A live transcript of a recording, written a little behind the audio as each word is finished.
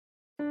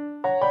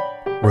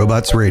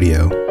Robots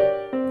Radio.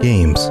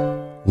 Games,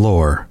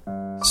 lore,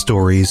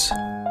 stories,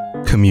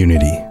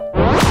 community.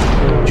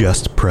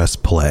 Just press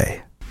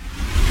play.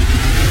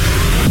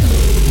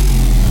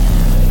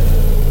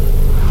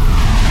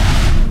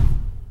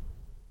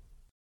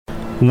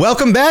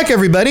 Welcome back,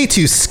 everybody,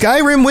 to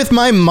Skyrim with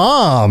my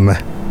mom.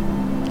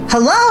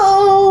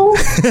 Hello.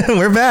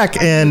 We're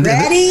back and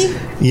ready?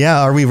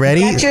 Yeah, are we ready?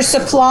 Got your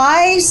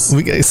supplies?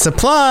 We got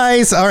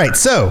supplies. All right,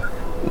 so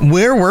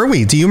where were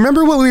we? Do you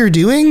remember what we were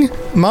doing,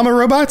 Mama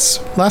Robots,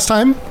 last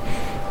time? Do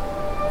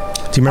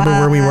you remember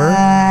where we were?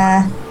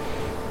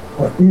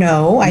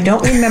 No, I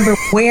don't remember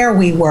where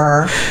we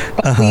were,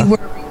 but we were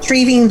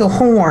retrieving the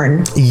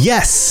horn.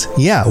 Yes.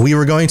 Yeah, we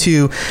were going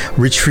to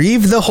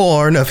retrieve the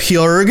horn of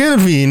Hjörgen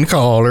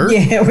Vincaller.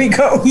 Yeah, we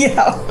go.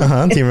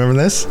 Yeah. Do you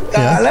remember this?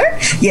 Caller?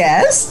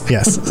 Yes.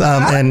 Yes.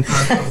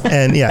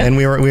 And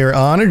we were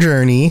on a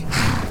journey,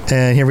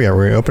 and here we are.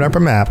 We opened up a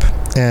map,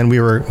 and we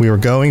were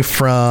going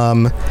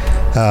from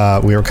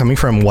we were coming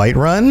from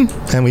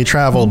Whiterun, and we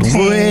traveled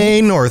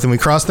way north, and we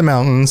crossed the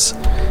mountains,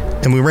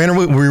 and we ran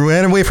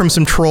away from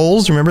some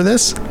trolls. Remember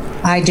this?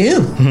 I do.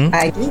 Mm-hmm.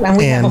 I do. And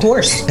we have a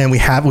horse. And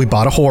we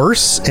bought a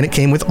horse, and it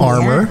came with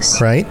armor,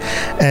 right?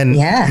 And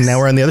now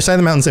we're on the other side of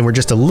the mountains, and we're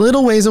just a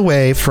little ways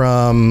away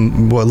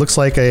from what looks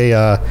like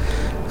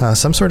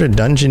some sort of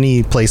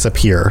dungeony place up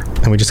here,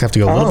 and we just have to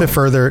go a little bit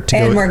further to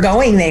go. And we're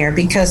going there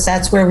because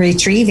that's where we're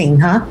retrieving,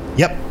 huh?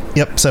 Yep.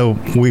 So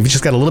we've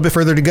just got a little bit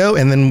further to go,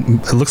 and then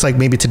it looks like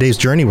maybe today's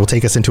journey will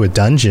take us into a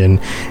dungeon,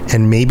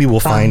 and maybe we'll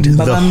find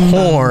the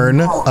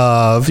horn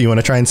of. You want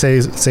to try and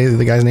say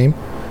the guy's name?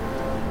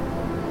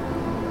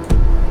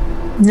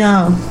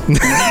 No.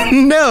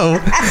 No.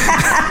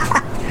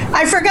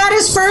 I forgot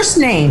his first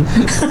name.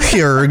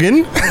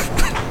 Hjörgen.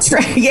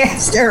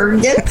 Yes,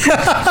 Hjörgen.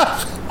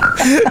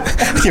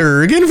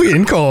 Hjörgen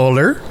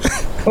Vincaller.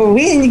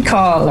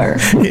 Windcaller.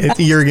 It's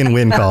Hjörgen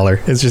Windcaller.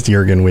 It's just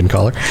Hjörgen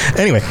Windcaller.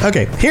 Anyway,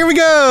 okay, here we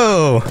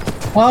go.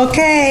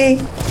 Okay.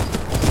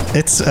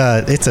 It's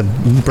a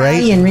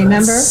bright,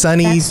 remember?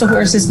 sunny. That's the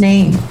horse's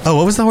name. Oh,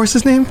 what was the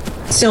horse's name?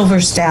 Silver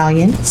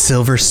Stallion.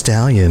 Silver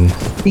Stallion.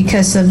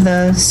 Because of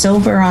the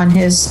silver on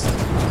his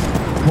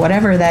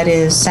whatever that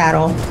is,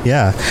 saddle.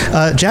 Yeah.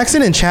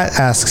 Jackson in chat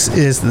asks,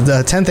 is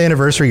the 10th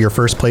anniversary your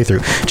first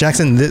playthrough?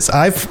 Jackson,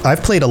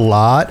 I've played a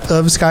lot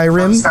of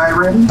Skyrim.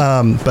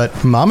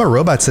 But Mama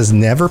Robots has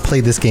never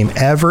played this game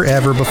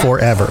ever before,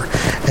 ever.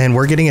 And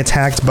we're getting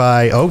attacked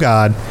by, oh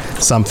God,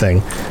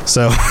 something.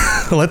 So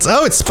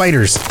it's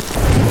spiders.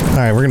 All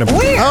right, we're going to...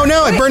 Oh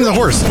no, I burned the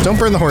horse. Don't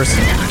burn the horse.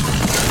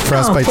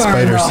 Frostbite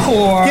spiders.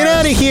 Get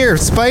out of here,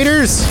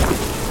 spiders.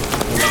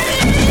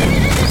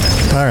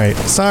 All right,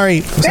 sorry.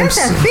 There's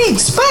a big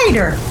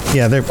spider.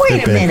 Yeah, they're big.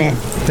 Wait a minute.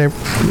 They're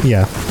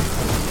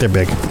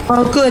big.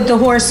 Oh, good. The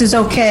horse is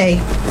okay.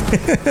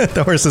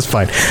 The horse is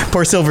fine.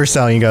 Poor Silver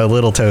Stallion got a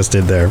little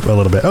toasted there, a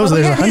little bit. Oh, so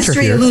there's a hunter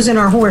here. Of losing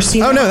our horse.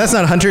 Oh no, that's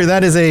not a hunter.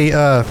 That is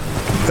a.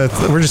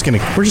 We're just gonna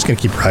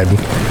keep riding.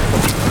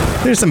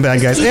 There's some bad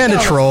guys and a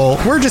troll.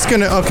 We're just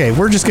gonna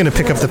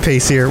pick up the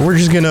pace here. We're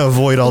just gonna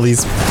avoid all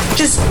these.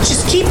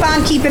 Just keep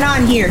on keeping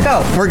on here.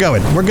 Go. We're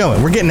going. We're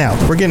getting out.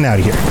 We're getting out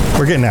of here.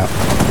 We're getting out.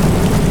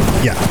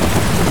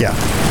 Yeah.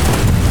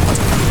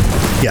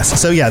 Yes.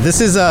 So yeah,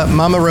 this is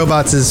Mama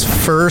Robots'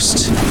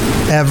 first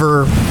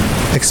ever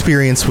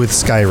experience with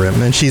Skyrim,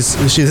 and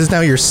this is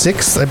now your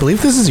sixth. I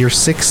believe this is your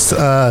sixth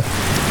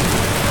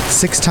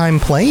time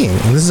playing.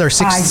 This is our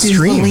sixth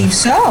stream. I believe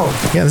so.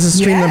 Yeah, this is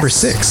stream number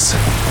 6.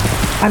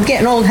 I'm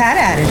getting old hat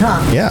at it,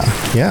 huh? Yeah.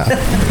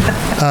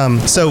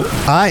 So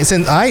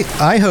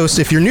I host,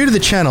 if you're new to the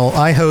channel,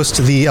 I host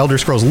the Elder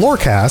Scrolls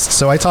Lorecast.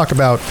 So I talk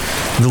about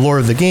the lore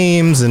of the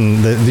games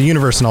and the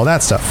universe and all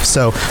that stuff.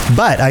 So,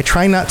 but I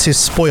try not to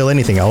spoil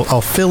anything.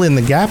 I'll fill in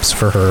the gaps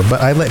for her,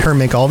 but I let her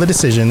make all the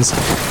decisions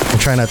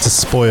and try not to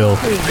spoil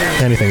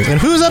anything.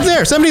 And who's up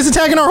there? Somebody's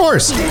attacking our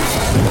horse.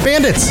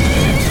 Bandits.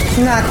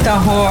 Not the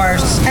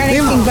horse.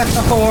 Anything but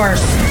the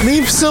horse.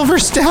 Leave Silver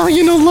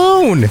Stallion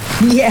alone.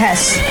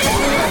 Yes.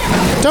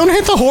 Don't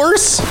hit the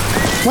horse.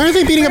 Why are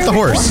they beating up the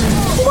horse?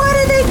 What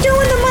are they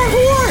doing to my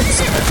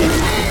horse?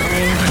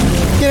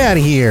 Get out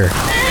of here.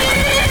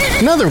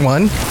 Another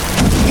one.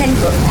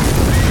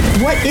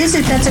 What is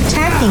it that's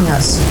attacking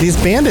us? These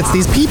bandits,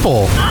 these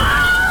people.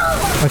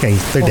 Okay,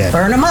 they're dead.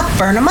 Burn them up.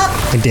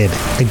 I did.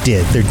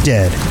 They're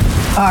dead.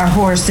 Our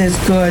horse is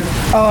good.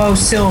 Oh,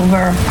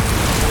 Silver.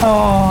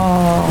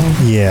 Oh.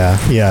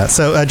 Yeah.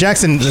 So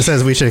Jackson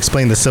says we should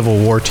explain the Civil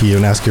War to you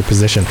and ask your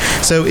position.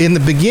 So in the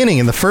beginning,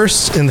 in the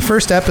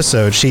first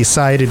episode, she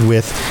sided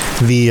with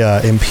the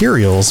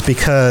Imperials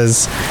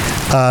because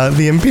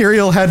the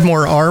Imperial had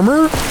more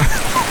armor.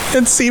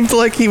 It seemed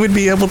like he would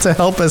be able to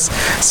help us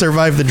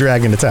survive the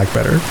dragon attack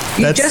better.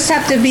 You just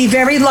have to be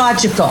very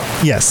logical.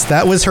 Yes,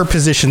 that was her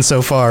position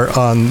so far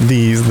on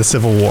the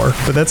Civil War.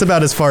 But that's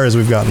about as far as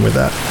we've gotten with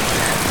that.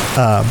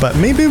 But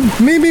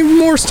maybe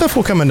more stuff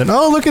will come in.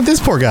 Oh, look at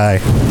this poor guy.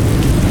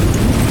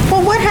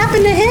 Well, what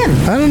happened to him?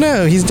 I don't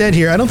know. He's dead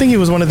here. I don't think he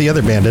was one of the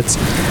other bandits.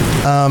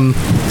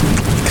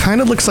 Kind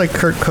of looks like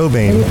Kurt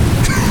Cobain.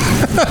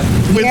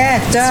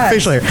 Yeah, it does.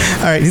 Facial hair.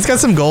 All right, he's got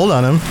some gold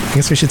on him. I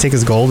guess we should take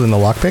his gold in the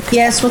lockpick.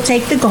 Yes, we'll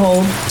take the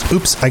gold.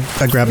 Oops,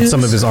 I grabbed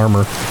some of his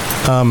armor.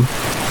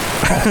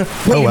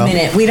 Wait a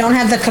minute. We don't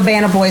have the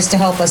Cabana Boys to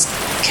help us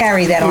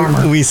carry that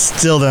armor. We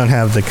still don't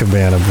have the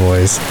Cabana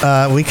Boys.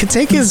 We could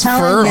take his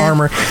fur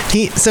armor.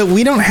 So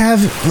we don't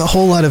have a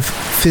whole lot of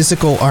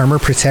physical armor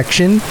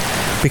protection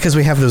because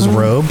we have those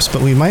robes,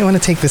 but we might want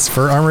to take this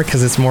fur armor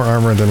because it's more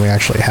armor than we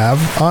actually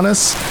have on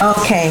us.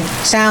 Okay,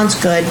 sounds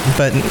good.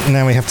 But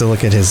now we have to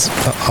look at his.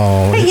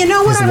 Hey, you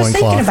know what I was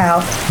thinking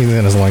about? He's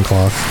in his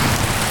loincloth.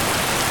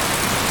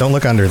 Don't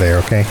look under there,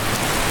 okay?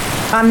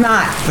 I'm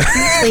not.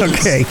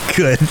 Okay,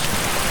 good.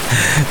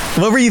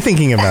 What were you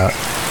thinking about?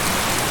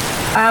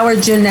 Our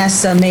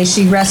Janessa, may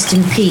she rest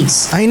in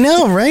peace. I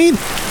know, right?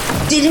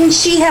 Didn't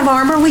she have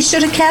armor we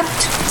should have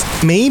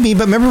kept? Maybe,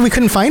 but remember we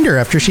couldn't find her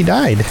after she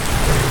died.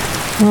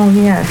 Oh,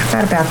 yeah, I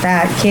forgot about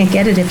that. You can't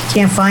get it if you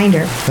can't find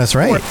her. That's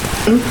right.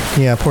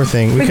 Yeah, poor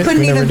thing. We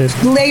couldn't even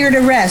lay her to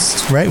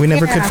rest. Right, we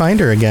never could find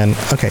her again.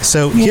 Okay,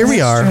 so here we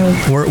are.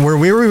 Where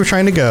we were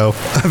trying to go.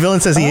 A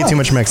villain says he ate too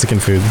much Mexican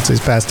food, so he's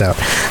passed out.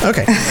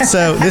 Okay,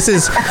 so this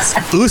is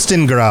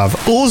Ustengrav.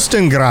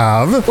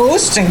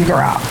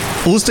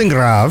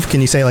 Ustengrav.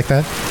 Can you say it like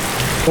that?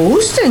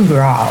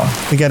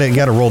 Ustengrav. You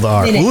gotta roll the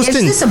R. Is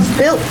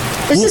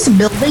this a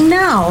building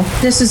now?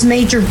 This is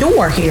major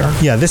door here.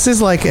 Yeah, this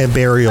is like a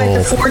burial.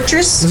 Like a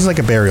fortress? This is like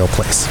a burial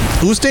place.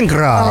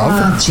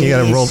 Ustengrav. You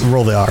gotta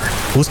roll the R.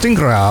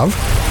 Ustengrav.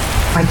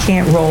 I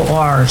can't roll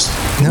R's.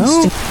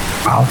 No?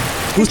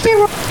 I can't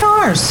roll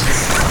R's.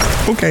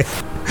 Okay.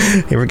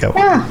 Here we go.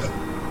 Yeah.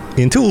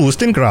 Into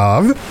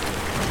Ustengrav.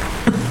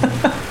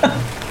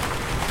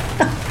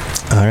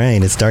 All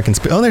right, it's dark and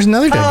oh, there's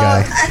another dead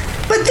guy.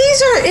 But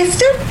these are if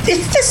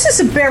this is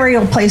a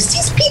burial place,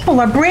 these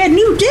people are brand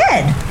new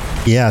dead.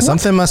 Yeah,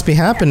 something must be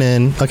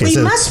happening. Okay, we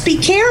must be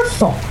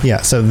careful.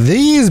 Yeah, so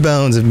these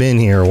bones have been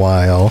here a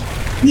while.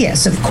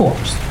 Yes, of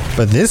course.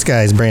 But this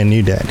guy's brand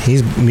new dead.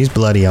 He's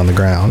bloody on the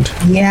ground.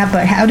 Yeah,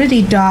 but how did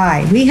he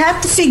die? We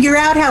have to figure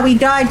out how he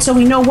died so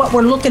we know what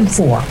we're looking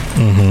for.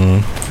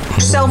 Mm-hmm.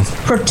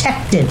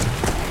 Self-protected.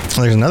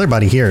 Well, there's another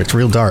body here. It's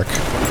real dark.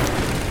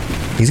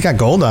 He's got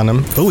gold on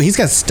him. Oh, he's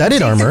got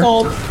studded armor.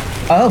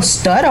 Oh,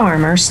 stud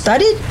armor.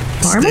 Studded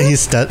armor?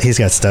 He's got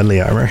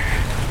studly armor.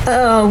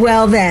 Oh,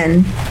 well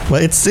then.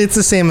 Well, it's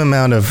the same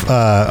amount of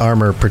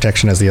armor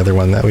protection as the other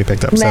one that we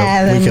picked up. So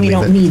then we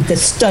don't need the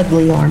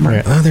studly armor.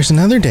 Right. Oh, there's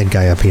another dead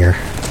guy up here.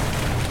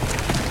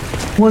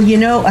 Well, you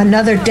know,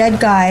 another dead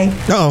guy.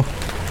 Uh-oh.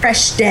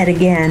 Fresh dead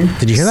again.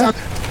 Did you hear that?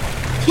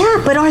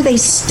 Yeah, but are they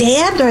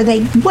stabbed?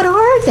 What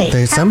are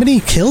they?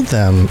 Somebody killed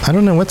them. I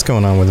don't know what's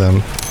going on with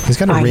them. He's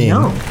got a ring. I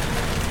know.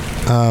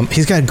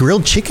 He's got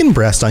grilled chicken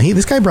breast on.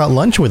 This guy brought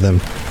lunch with him.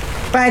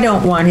 I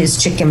don't want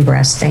his chicken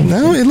breast, thank you.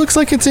 No, it looks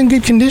like it's in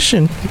good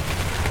condition.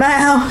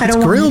 Well, I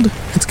don't grilled.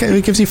 want it.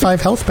 It gives you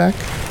 5 health back.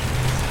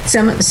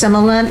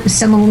 Salmonella?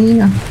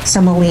 Salmonella?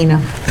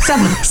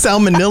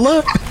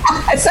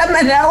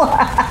 Salmonella.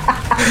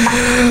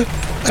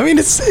 I mean,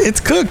 it's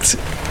cooked.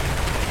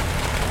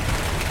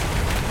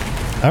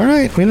 All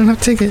right, we don't have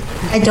to take it.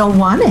 I don't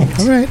want it.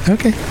 All right,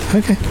 okay.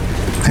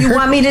 You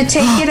want me to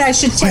take it? I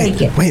should take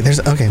it. Wait,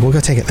 we'll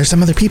go take it. There's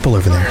some other people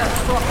over there.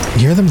 You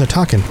hear them? They're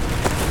talking.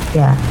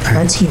 Yeah,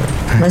 let's hear.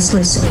 Let's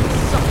listen.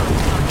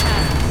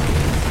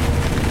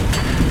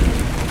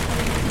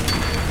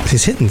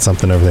 He's hitting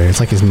something over there. It's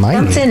like he's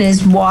mining. Something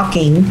is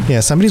walking. Yeah,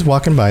 somebody's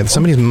walking by.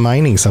 Somebody's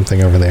mining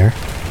something over there.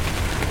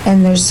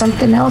 And there's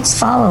something else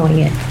following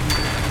it.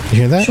 You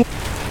hear that?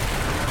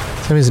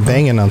 Somebody's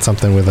banging on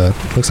something with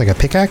looks like a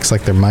pickaxe,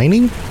 like they're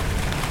mining.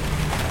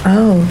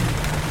 Oh.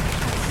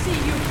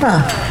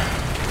 Huh.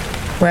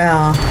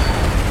 Well.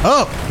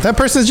 Oh, that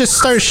person just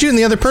started shooting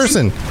the other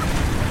person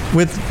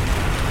with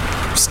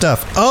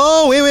stuff.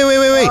 Oh, wait.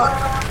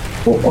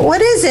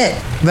 What is it?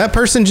 That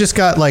person just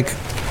got,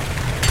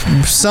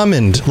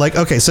 summoned.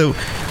 Okay, so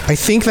I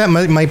think that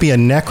might be a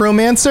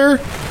necromancer.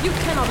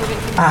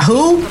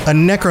 Who? A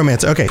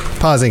necromancer. Okay,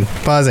 pausing.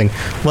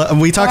 Well,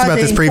 we talked about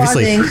this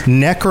previously.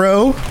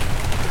 Necro.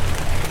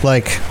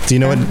 Do you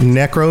know what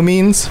necro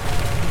means?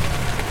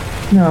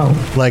 No.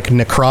 Like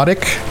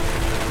necrotic?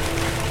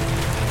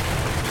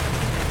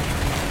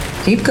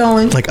 Keep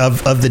going. Like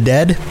of the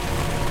dead?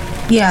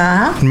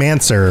 Yeah.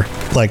 Mancer.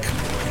 Like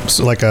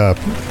a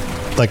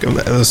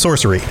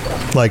sorcery.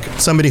 Like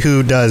somebody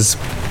who does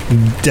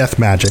death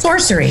magic.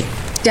 Sorcery.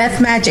 Death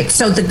magic.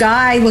 So the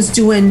guy was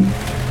doing...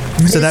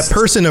 So that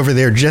person over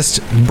there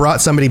just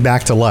brought somebody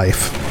back to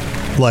life.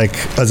 Like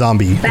a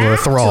zombie or a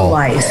thrall. To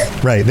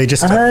life. Right. They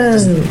just... I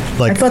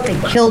thought they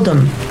killed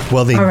him.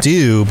 Well, they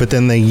do, but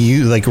then they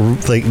use... Like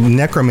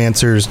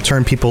necromancers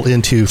turn people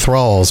into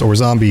thralls or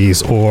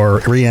zombies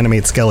or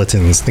reanimate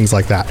skeletons, things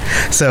like that.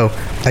 So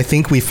I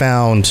think we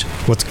found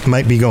what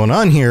might be going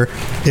on here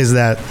is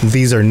that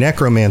these are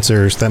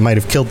necromancers that might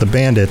have killed the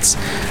bandits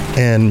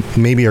and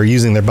maybe are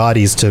using their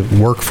bodies to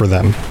work for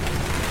them.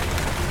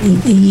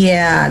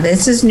 Yeah,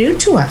 this is new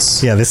to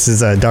us. Yeah, this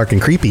is dark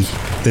and creepy.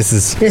 This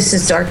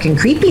is dark and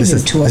creepy this news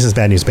is to this us. is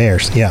bad news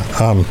bears. Yeah.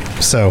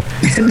 So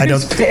I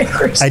don't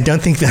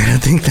think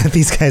that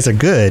these guys are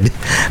good.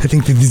 I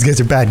think that these guys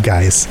are bad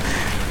guys.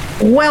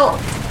 Well,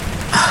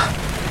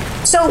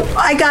 so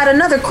I got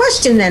another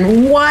question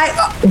then. Why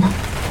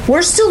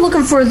we're still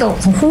looking for the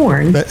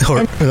horn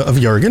Of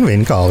Jürgen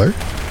Windcaller.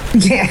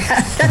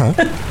 Yeah.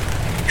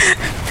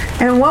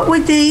 And what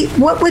would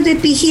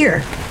it be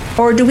here?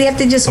 Or do we have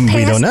to just pass?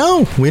 We don't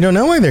know. We don't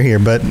know why they're here,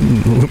 but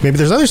maybe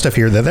there's other stuff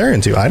here that they're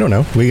into. I don't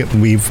know.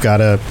 We've got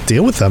to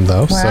deal with them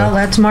though. Well,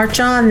 let's march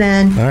on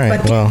then. All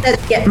right. But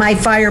let's get my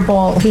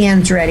fireball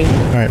hands ready.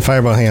 All right,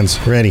 fireball hands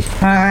ready.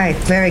 All right,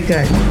 very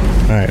good.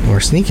 All right,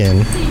 we're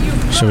sneaking.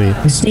 Should we?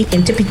 I'm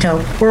sneaking tippy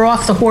toe. We're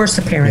off the horse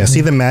apparently. Yeah.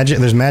 See the magic.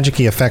 There's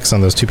magic-y effects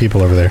on those two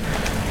people over there.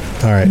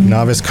 All right,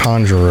 novice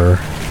conjurer.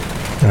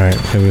 All right,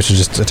 maybe we should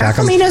just attack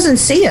him. He doesn't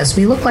see us.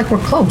 We look like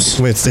we're close.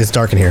 It's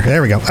dark in here.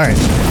 There we go. All right.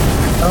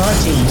 Oh,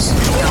 jeez.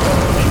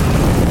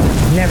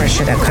 Never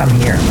should have come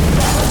here.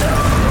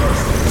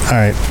 All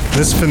right,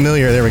 this is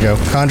familiar. There we go.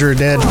 Conjurer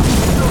dead.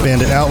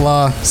 Bandit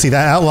outlaw. See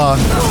that outlaw?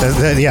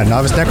 Yeah,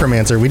 novice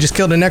necromancer. We just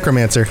killed a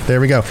necromancer.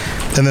 There we go.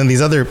 And then these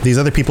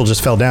other people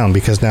just fell down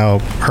because now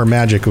her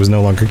magic was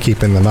no longer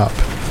keeping them up.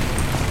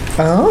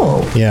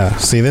 Oh. Yeah.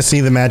 See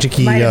the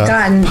magic-y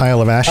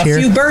pile of ash here?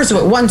 A few birds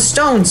with one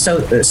stone, so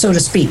to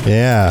speak.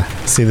 Yeah.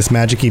 See this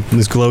magic-y,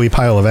 this glowy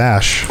pile of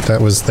ash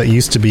that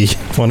used to be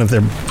one of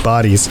their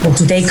bodies. Well,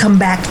 do they come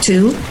back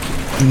too?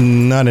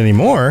 Not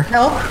anymore.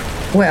 No.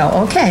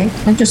 Well, okay.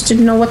 I just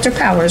didn't know what their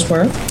powers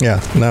were.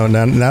 Yeah. No.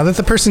 Now that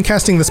the person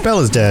casting the spell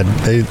is dead,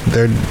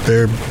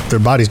 their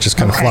bodies just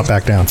kind of flop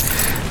back down.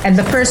 And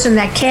the person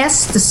that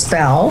casts the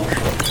spell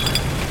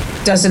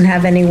doesn't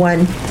have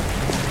anyone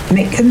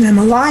making them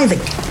alive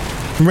again.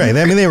 Right.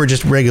 I mean, they were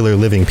just regular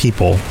living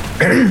people.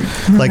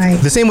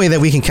 The same way that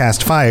we can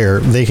cast fire,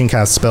 they can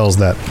cast spells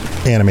that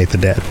animate the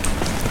dead.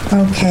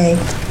 Okay.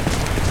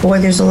 Boy,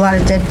 there's a lot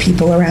of dead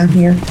people around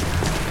here.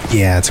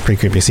 Yeah, it's pretty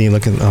creepy. See,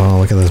 look at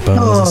those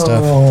bones and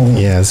stuff.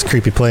 Yeah, it's a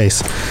creepy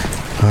place.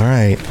 All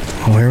right,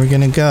 where are we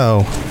gonna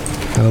go?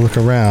 Gotta look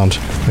around.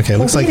 Okay, it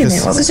looks like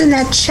this. What was in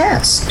that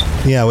chest?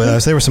 Yeah, well,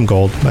 there was some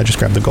gold. I just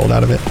grabbed the gold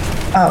out of it.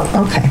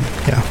 Oh, okay.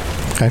 Yeah.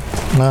 Okay.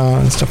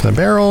 Stuff in the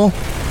barrel.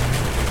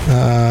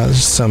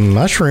 Some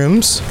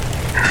mushrooms.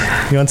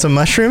 You want some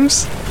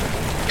mushrooms?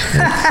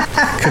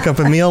 Cook up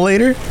a meal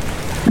later?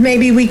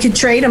 Maybe we could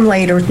trade them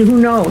later. Who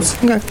knows?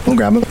 Okay, we'll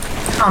grab them.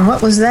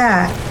 What was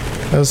that?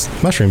 Those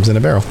mushrooms in a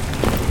barrel.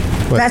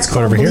 That's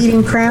called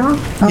bleeding crown?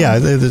 Oh. Yeah,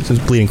 it's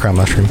bleeding crown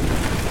mushroom.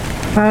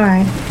 All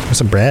right. There's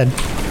some bread.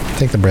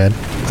 Take the bread.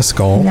 A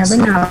skull. You never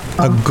know.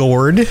 A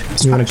gourd.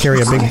 You want to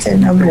carry a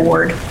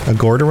gourd? A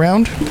gourd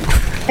around?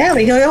 Yeah,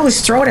 we can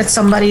always throw it at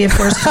somebody if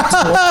we're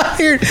successful.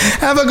 Here,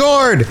 have a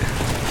gourd.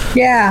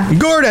 Yeah.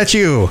 Gourd at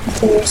you.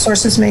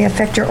 Sources may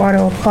affect your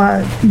auto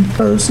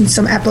impose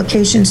some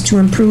applications to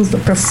improve the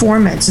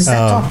performance. Is that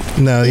all?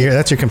 No,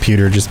 that's your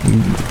computer just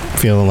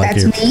feeling like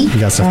you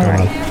got stuff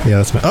going on. Yeah,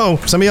 that's me. Oh,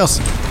 somebody else.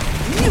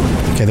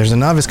 Okay, there's a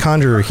novice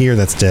conjurer here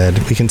that's dead.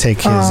 We can take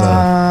his...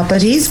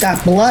 but he's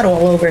got blood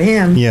all over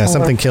him. Yeah,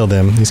 something killed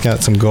him. He's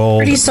got some gold.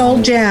 Pretty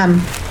soul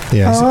gem.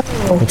 Yeah,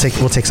 we'll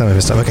take some of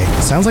his stuff. Okay,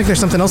 sounds like there's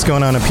something else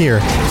going on up here.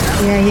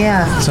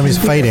 Yeah. Somebody's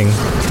fighting.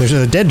 There's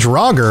a dead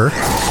Draugr.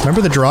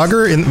 Remember the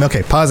Draugr?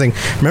 Okay, pausing.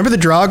 Remember the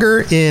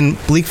Draugr in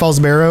Bleak Falls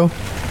Barrow?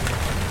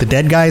 The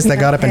dead guys that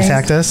got up and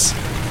attacked us?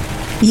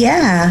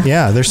 Yeah.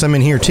 Yeah, there's some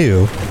in here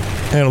too.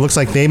 And it looks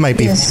like they might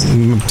be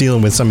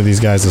dealing with some of these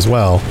guys as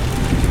well.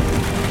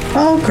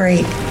 Oh,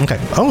 great. Okay.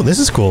 Oh, this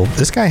is cool.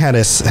 This guy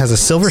has a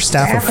silver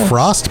staff of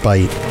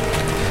frostbite.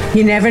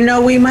 You never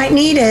know, we might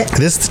need it.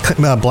 This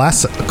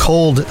blasts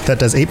cold that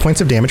does 8 points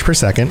of damage per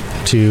second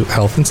to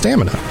health and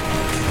stamina.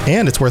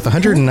 And it's worth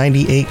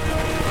 198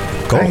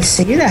 gold. I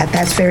see that.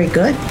 That's very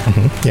good.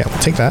 Mm-hmm. Yeah, we'll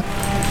take that.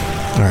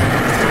 All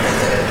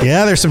right.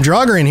 Yeah, there's some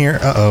Draugr in here.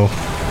 Oh,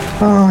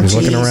 he's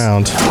looking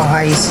around.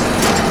 Eyes.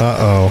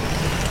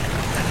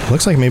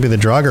 Looks like maybe the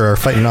Draugr are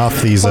fighting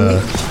off these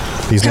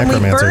necromancers.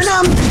 Can we burn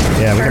them?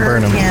 Yeah, we can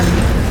burn them.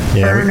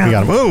 Yeah, we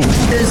got them. Oh!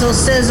 Sizzle,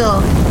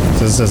 sizzle.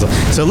 Sizzle.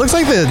 So it looks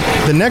like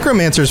the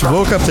necromancers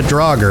woke up the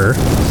Draugr,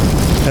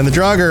 and the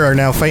Draugr are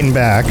now fighting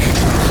back.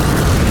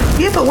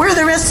 Yeah, but where are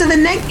the rest of the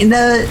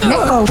necromancers?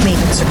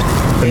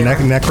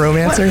 The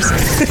necromancers?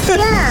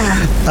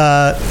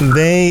 Yeah.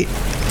 They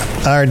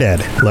are dead.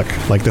 Look,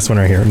 like this one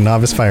right here,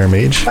 novice fire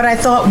mage. But I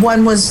thought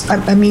one was.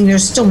 I mean,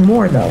 there's still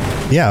more though.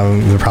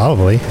 Yeah,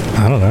 probably.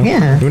 I don't know.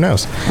 Yeah. Who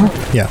knows?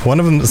 Yeah, one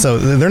of them. So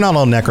they're not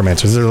all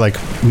necromancers. They're like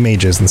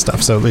mages and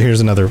stuff. So here's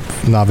another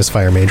novice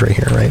fire mage right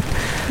here, right?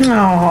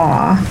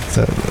 Aww.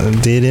 So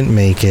didn't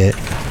make it.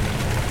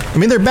 I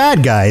mean, they're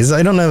bad guys.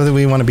 I don't know that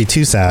we want to be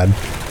too sad.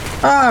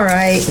 All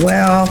right.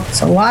 Well,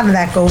 it's a lot of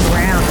that goes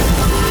around.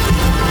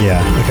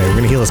 Yeah. Okay, we're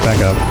gonna heal us back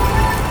up.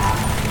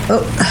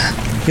 Oh.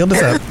 Healed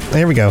us up.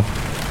 There we go.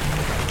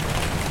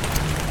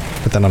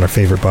 Put that on our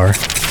favorite bar.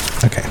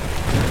 Okay.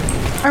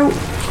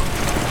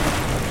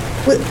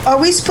 Are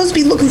we supposed to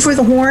be looking for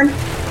the horn?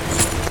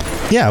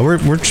 Yeah, we're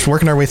just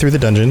working our way through the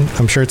dungeon.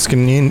 I'm sure it's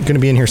going to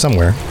be in here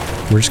somewhere.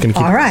 We're just going to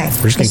keep. All right.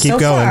 We're just going to keep so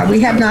going. Far,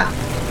 we have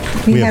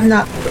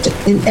not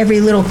in every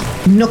little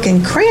nook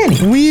and cranny.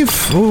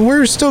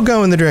 We're still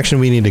going the direction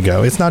we need to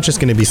go. It's not just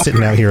going to be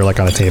sitting out here like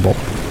on a table.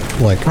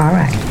 Like. All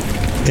right.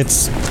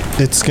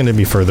 It's going to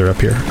be further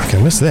up here.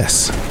 Okay, what's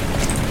this?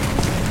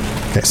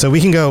 Okay, so we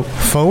can go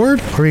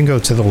forward or we can go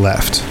to the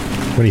left.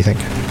 What do you think?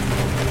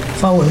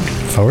 Forward.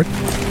 Forward?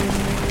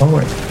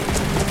 Forward.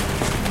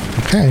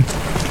 Okay.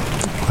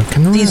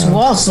 Looking around. These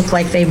walls look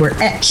like they were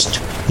etched.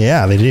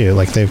 Yeah, they do.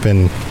 Like they've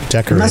been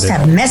decorated. Must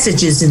have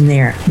messages in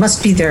there.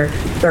 Must be their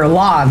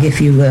log, if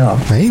you will.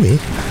 Maybe.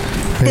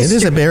 I mean, it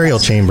is a burial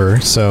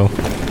chamber, so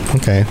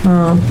okay.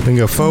 We can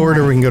go forward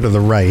or we can go to the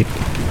right.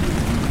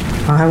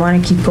 I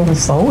want to keep going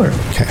forward.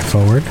 Okay,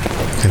 forward.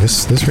 Okay,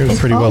 this room is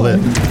pretty well lit.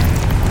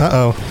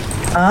 Uh-oh.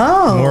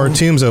 Oh. More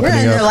tombs opening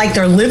We're in up. like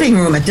their living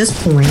room at this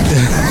point.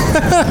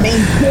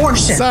 Main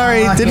portion.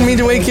 Sorry, didn't mean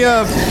to wake you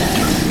up.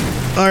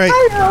 All right.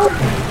 Hello.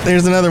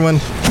 There's another one.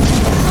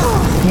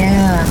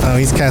 Yeah. Oh,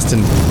 he's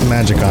casting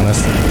magic on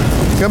us.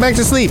 Go back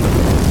to sleep.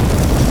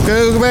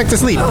 Go back to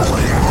sleep.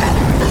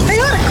 They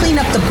ought to clean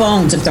up the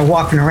bones if they're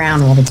walking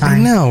around all the I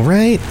time. know,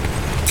 right?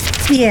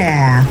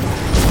 Yeah.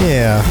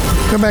 Yeah.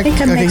 Go back. They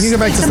can Okay, make- you go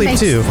back they to can sleep make-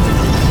 too.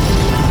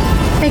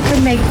 They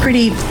could make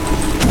pretty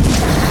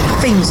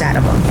things out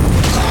of them.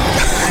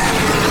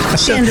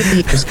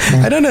 Chandeliers.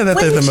 I don't know that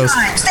they're the Wind most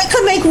chimes. They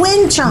could make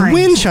wind chimes.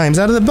 wind chimes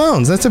out of the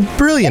bones. That's a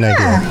brilliant idea.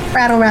 Yeah.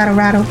 Rattle, rattle,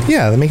 rattle.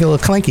 Yeah, they make a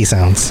little clanky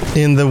sounds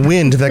in the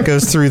wind that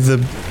goes through the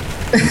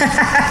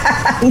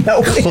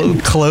No.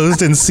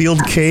 closed and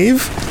sealed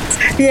cave.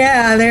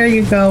 Yeah, there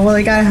you go. Well,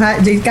 they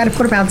got to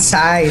put them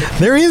outside.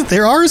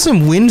 There are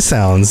some wind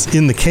sounds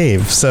in the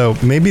cave, so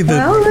maybe the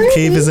Well, maybe.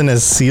 cave isn't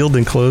as sealed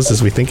and closed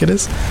as we think it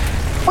is.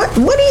 What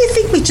do you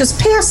think we just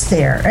passed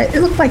there?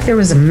 It looked like there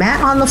was a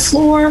mat on the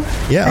floor.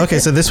 Yeah, okay,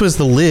 so this was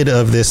the lid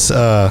of this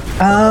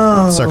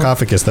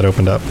sarcophagus that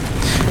opened up.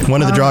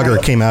 One of the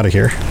Draugr came out of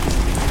here.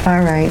 All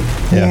right.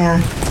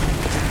 Yeah.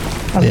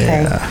 Okay.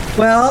 Yeah.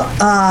 Well,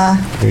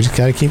 We just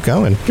gotta keep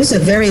going. this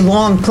is a very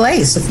long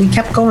place. If we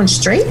kept going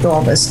straight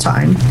all this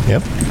time.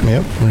 Yep.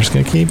 We're just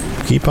gonna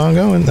keep on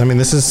going. I mean,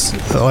 this is.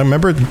 I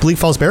remember Bleak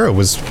Falls Barrow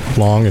was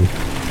long and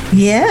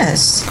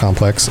Yes.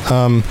 complex.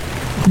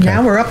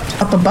 Now we're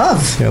up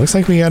above. Yeah, it looks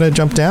like we gotta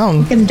jump down,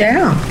 Looking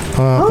down.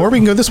 or we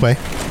can go this way.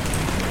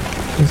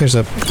 I think there's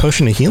a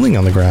potion of healing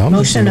on the ground.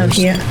 Potion of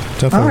Just heal-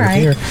 Jump All over right.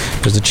 here.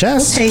 There's a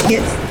chest. Take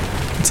it.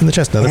 What's in the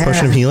chest? Another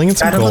potion of healing and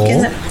some Gotta look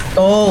in gold. the-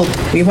 Gold.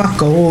 We want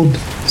gold.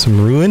 Some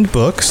ruined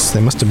books. They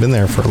must have been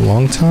there for a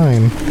long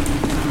time.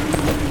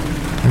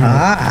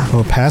 Ah. A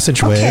little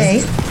passageway.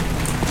 Okay.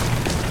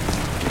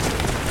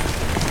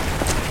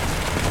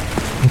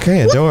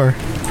 Okay, a door.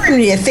 What do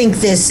you think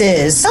this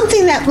is?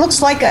 Something that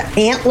looks like an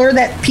antler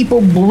that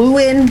people blew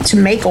in to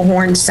make a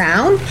horn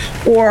sound?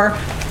 Or,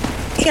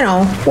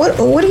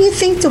 what do you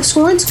think the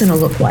horn's going to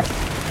look like?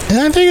 And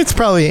I think it's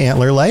probably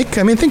antler-like.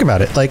 I mean, think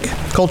about it. Like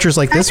cultures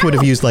like this would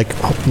have used like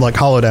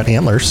hollowed out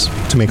antlers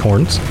to make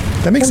horns.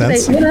 That makes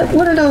sense.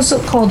 What are those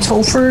called?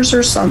 Tophers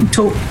or some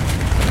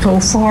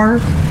tofar?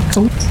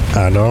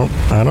 I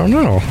don't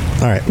know.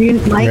 All right. You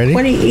like Ready?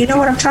 what? You know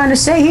what I'm trying to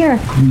say here?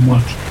 All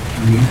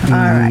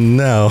right.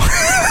 No.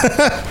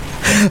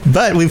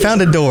 But we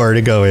found a door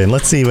to go in.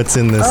 Let's see what's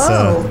in this.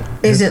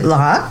 Is it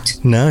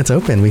locked? No, it's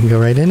open. We can go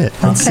right in it.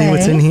 Let's see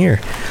what's Okay. in here.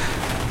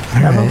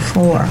 Level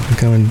 4.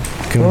 Going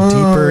Whoa,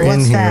 deeper in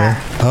what's here.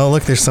 that? Oh,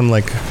 look, there's some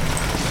like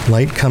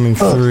light coming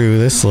through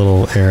this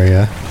little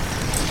area.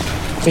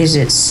 Is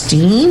it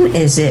steam?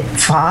 Is it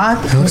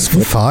fog? It looks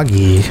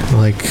foggy,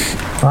 like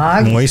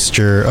Fog?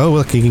 moisture. Oh,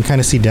 look, you can kind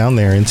of see down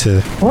there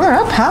into. We're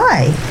up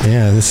high.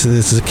 Yeah, this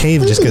is a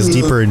cave. That just goes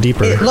deeper and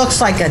deeper. It looks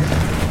like a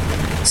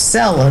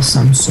cell of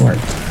some sort,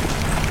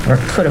 or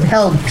it could have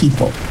held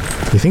people.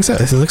 You think so?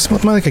 It looks more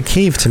like a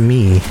cave to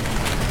me.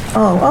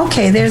 Oh,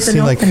 okay. There's an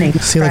opening.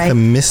 See right? like the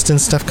mist and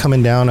stuff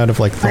coming down out of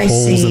like the I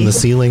holes in see. the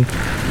ceiling.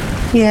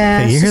 Yeah.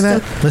 Hey, you it's hear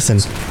just that? Listen.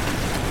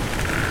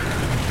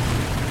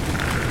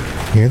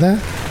 You hear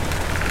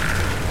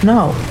that?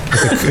 No.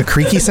 A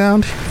creaky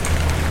sound?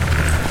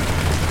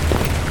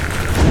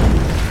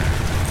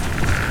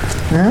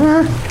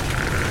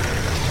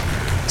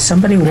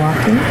 Somebody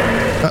walking.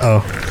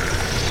 Uh-oh.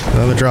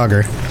 Another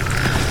Draugr.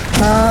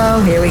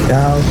 Oh, here we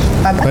go.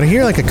 But I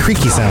hear like a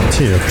creaky sound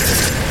too.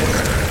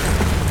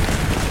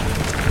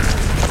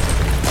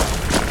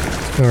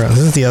 All right, this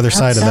is the other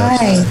side of that.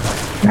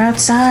 Outside. We're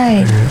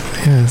outside.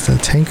 Yeah, it's a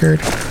tankard.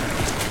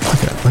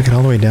 Look at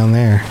all the way down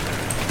there.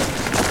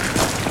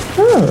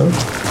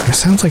 Oh. It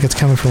sounds like it's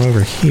coming from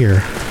over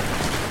here.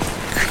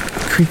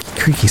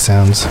 Creaky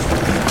sounds.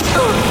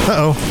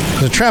 Uh-oh.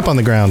 There's a trap on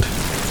the ground.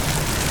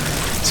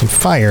 Some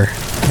fire.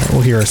 Alright,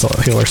 we'll heal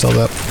ourselves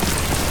up.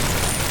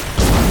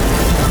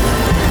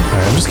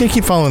 Alright, I'm just gonna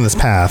keep following this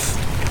path.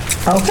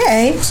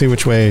 Okay. See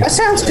which way, That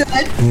sounds good.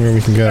 where we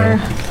can go.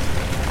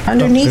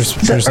 Underneath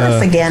there's the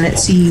earth again, it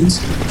seems.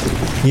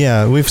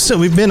 Yeah,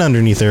 we've been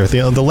underneath there.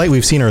 The light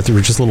we've seen are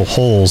through just little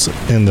holes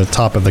in the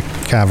top of the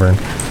cavern.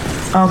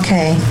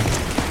 Okay.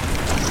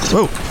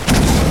 Whoa!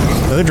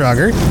 Another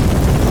Draugr.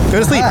 Go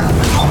to sleep.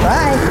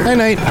 Bye. Night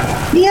night.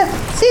 See ya.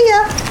 See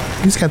ya.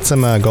 He's got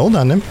some gold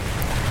on him.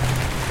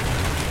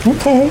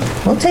 Okay,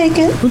 we'll take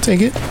it. We'll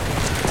take it.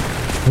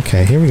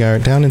 Okay, here we are.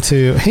 Down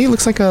into... Hey, it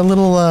looks like a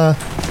little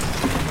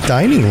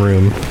dining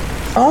room.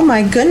 Oh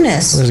my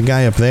goodness. There's a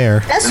guy up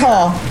there. Mess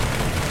hall.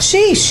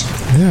 Sheesh.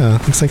 Yeah,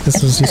 looks like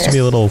this used to be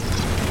a little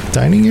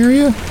dining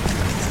area.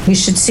 We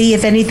should see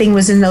if anything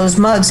was in those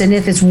mugs and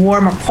if it's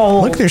warm or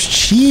cold. Look, there's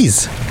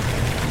cheese.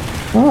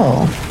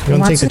 Oh. You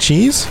want to take the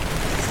cheese?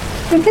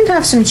 We can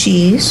have some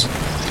cheese.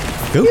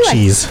 Goat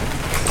cheese.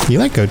 You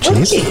like goat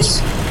cheese? Goat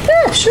cheese.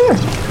 Yeah, sure.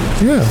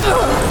 Yeah.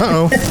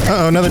 Uh-oh.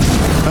 Uh-oh, another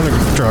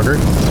Draugr.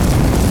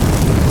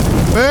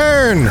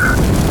 Burn!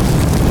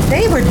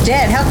 They were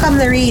dead. How come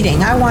they're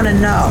eating? I want to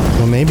know.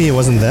 Well, maybe it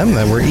wasn't them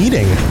that were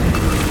eating.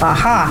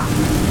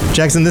 Aha.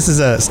 Jackson, this is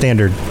a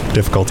standard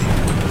difficulty.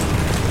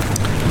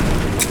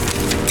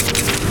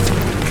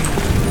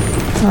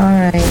 All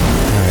right. All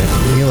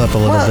right, heal up a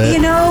little bit. Well, you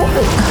know...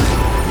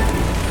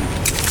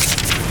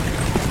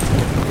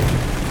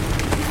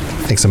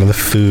 Take some of the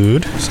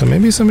food. So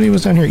maybe somebody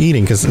was down here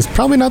eating, because it's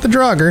probably not the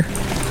Draugr.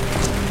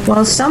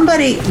 Well,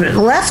 somebody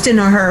left in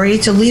a hurry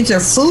to leave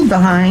their food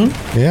behind.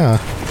 Yeah.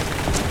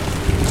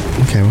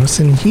 Okay, what's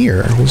in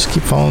here? We'll just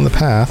keep following the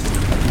path.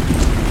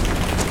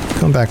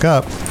 Come back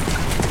up.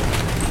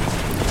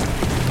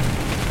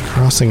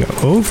 Crossing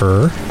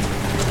over.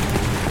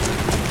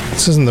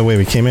 This isn't the way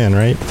we came in,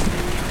 right?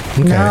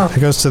 Okay, No. it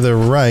goes to the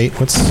right.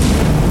 What's...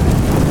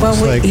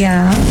 Well,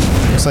 yeah.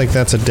 Looks like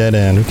that's a dead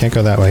end. We can't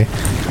go that way.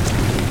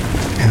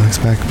 Yeah, let's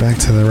back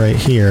to the right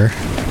here.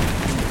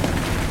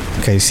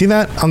 Okay, see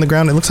that on the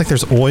ground? It looks like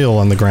there's oil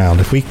on the ground.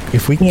 If we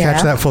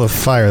catch that full of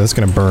fire, that's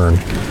gonna burn.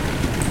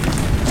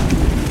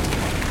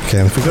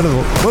 Okay, if we go to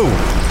the whoa.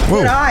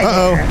 Good eye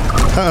there.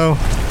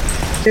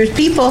 Uh-oh. There's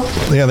people.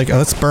 Yeah,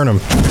 let's burn them.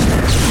 Burn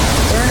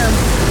them.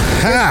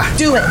 Ha!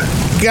 Do it.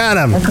 Got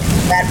him.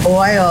 That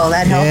oil,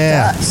 that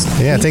helped us.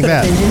 Yeah, We take could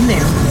have that. been in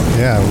there.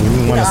 Yeah, we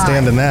didn't want to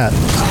stand in that.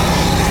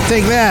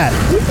 Take that.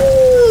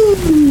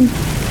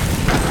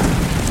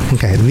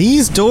 Okay,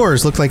 these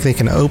doors look like they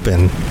can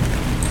open.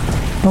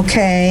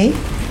 Okay.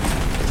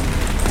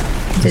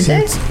 Did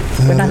they?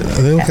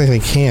 They look like they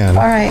can.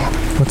 All right.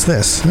 What's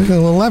this? Look at a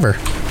little lever.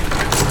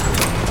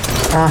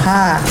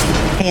 Aha.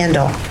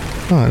 Handle.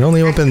 Oh, it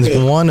only opens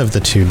one of the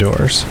two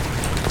doors.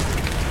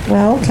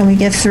 Well, can we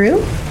get through?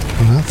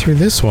 Well, not through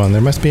this one.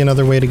 There must be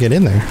another way to get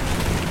in there.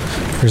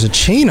 There's a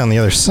chain on the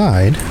other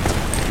side.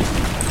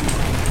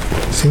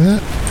 See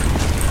that?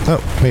 Oh,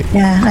 wait.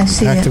 Yeah, I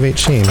see Activate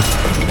chain.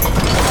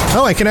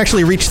 Oh, I can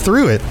actually reach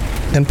through it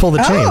and pull the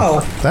chain.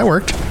 Oh. That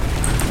worked.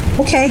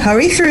 Okay,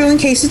 hurry through in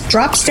case it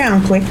drops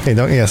down quick. Hey,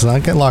 don't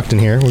get locked in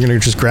here. We're gonna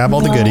just grab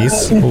all the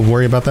goodies. We'll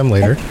worry about them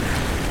later.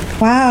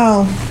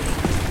 Wow.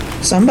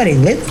 Somebody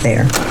lived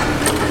there.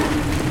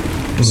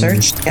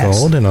 Search yes.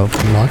 Gold and a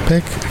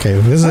lockpick. Okay,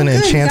 this is an good.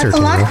 enchanter Got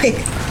the tool. lockpick.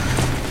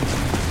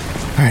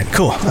 All right,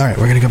 cool. All right,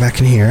 we're gonna go back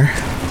in here.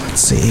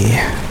 Let's see.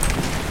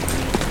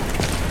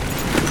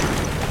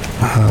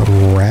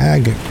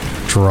 Rag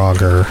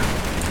Draugr.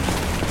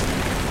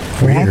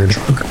 Weird.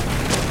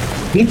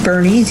 He'd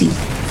burn easy.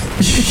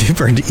 You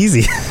burned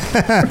easy.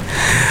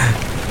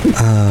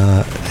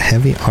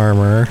 Heavy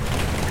armor,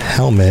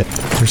 helmet.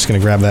 We're just gonna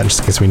grab that just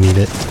in case we need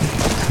it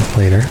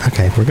later.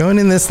 Okay, we're going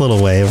in this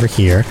little way over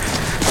here.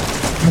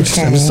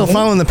 Okay. I'm still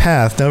following the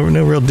path. No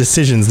real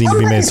decisions need to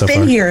be made so far. Somebody's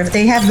been here if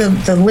they have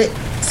the lit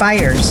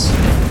fires.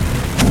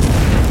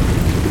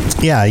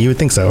 Yeah, you would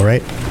think so,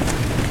 right?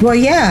 Well,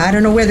 yeah, I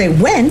don't know where they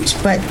went,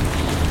 but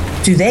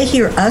do they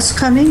hear us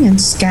coming and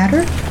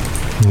scatter?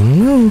 I don't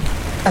know.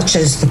 Such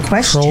is the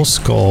question. Troll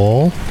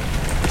skull.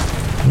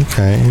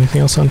 Okay,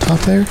 anything else on top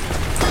there?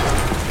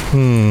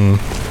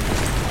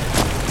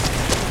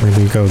 Where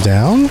do we go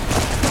down?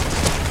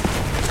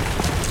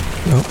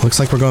 Oh, looks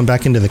like we're going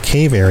back into the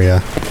cave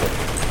area.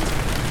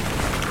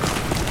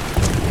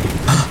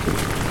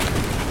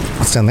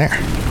 What's down there?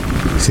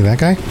 See that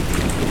guy?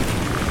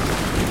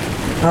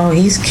 Oh,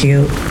 he's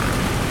cute.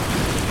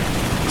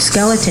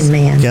 Skeleton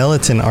man.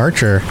 Skeleton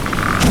archer.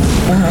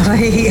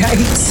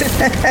 Yikes.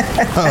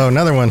 Uh-oh,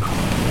 another one.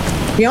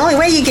 The only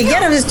way you can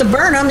get him is to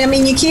burn him. I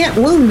mean, you can't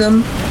wound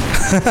them.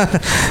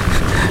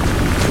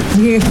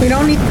 We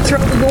don't need to throw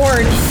the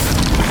gourd.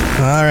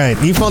 All right,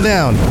 you fall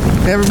down.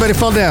 Everybody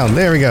fall down.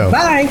 There we go.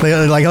 Bye.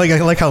 I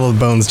like how the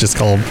bones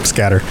just all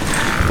scatter.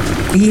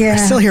 Yeah. I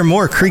still hear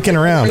more creaking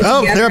around.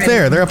 Oh, Get they're up ready.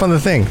 there. They're up on the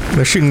thing.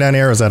 They're shooting down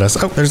arrows at us.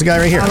 Oh, there's a guy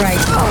right here. All right.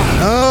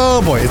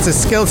 Oh boy, it's a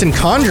skeleton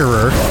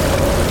conjurer.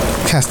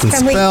 Casting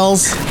Can we-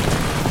 spells.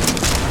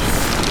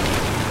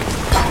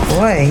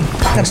 Boy,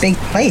 that's a big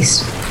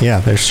place. Yeah,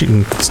 they're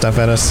shooting stuff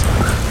at us.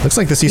 Looks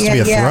like this used to be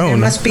a There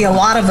throne. must be a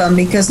lot of them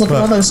because look at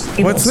all those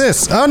tables. What's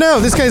this? Oh no,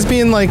 this guy's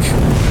being like,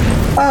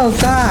 Oh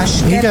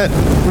gosh. he got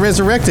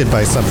resurrected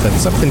by something.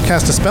 Something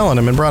cast a spell on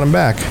him and brought him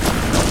back.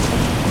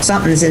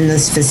 Something's in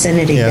this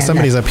vicinity. Yeah, then.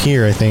 somebody's up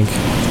here, I think.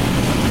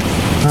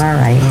 All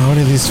right. Oh, what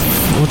are these?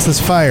 What's this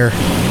fire?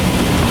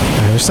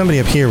 There's somebody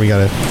up here we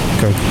gotta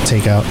go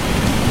take out.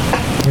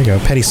 There we go.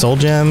 Petty soul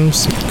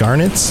gems,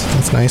 garnets.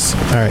 That's nice.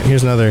 All right,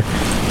 here's another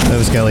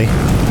skelly.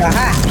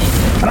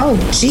 Aha.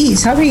 Oh,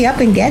 geez. Hurry up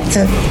and get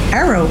to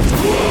Arrow.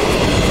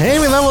 Hey,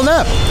 we leveled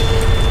up.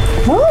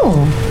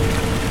 Oh.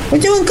 We're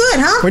doing good,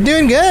 huh? We're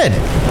doing good.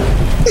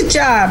 Good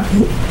job.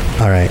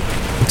 All right.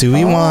 Do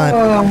we want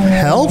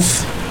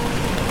health?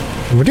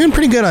 We're doing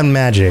pretty good on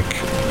magic.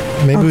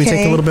 Maybe we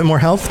take a little bit more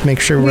health. Make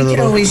sure we're a We little.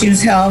 can always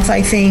use health,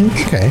 I think.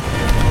 Okay.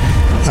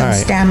 Some All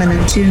right.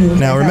 stamina too.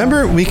 Now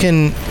remember, we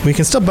can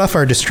still buff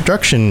our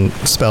destruction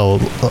spell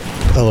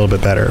a little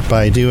bit better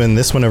by doing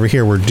this one over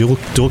here, where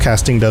dual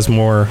casting does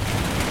more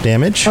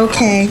damage.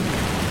 Okay.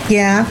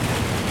 Yeah.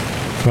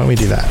 Why don't we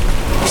do that?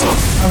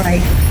 All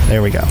right.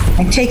 There we go.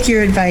 I take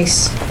your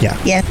advice. Yeah.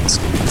 Yes.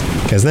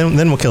 Because then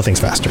we'll kill things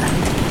faster.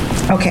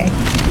 Okay.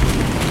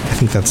 I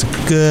think that's a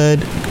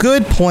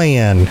good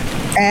plan.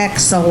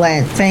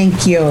 Excellent.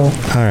 Thank you. All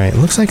right.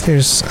 Looks like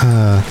there's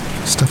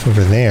stuff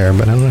over there,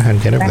 but I don't know how to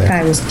get over That there.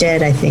 guy was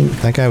dead, I think.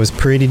 That guy was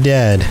pretty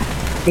dead.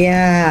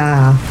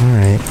 Yeah. All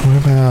right.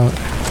 What about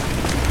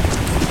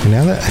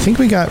now that I think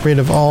we got rid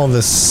of all the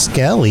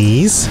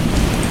skellies?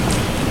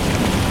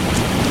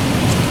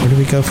 Where do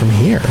we go from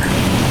here?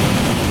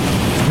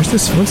 Where's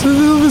this? What's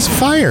this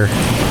fire?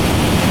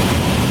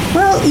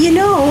 Well,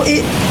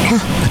 it.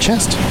 A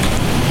chest.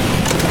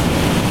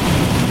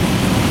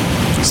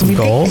 Some We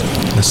gold.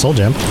 picked A soul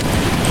gem.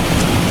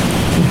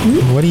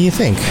 What do you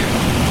think?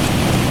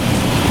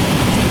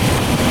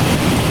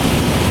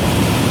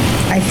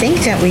 I think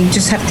that we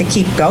just have to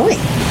keep going.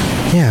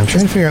 Yeah, I'm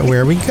trying to figure out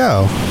where we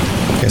go.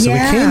 Okay, so we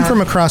came Yeah.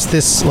 from across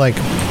this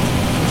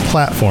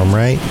platform,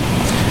 right?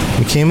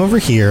 We came over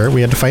here.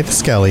 We had to fight the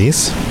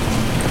skellies.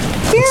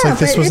 Yeah, like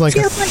this but was it like a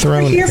feels like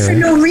throne we're here for area.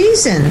 no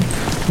reason.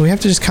 We have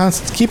to just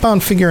keep on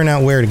figuring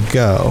out where to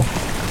go.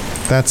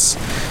 It's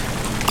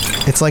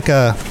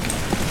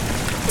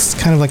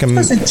kind of like a. It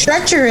was a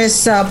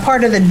treacherous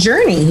part of the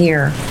journey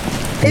here.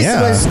 This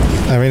was.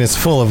 I mean, it's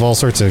full of all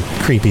sorts of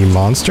creepy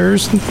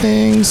monsters and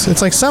things.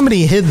 It's like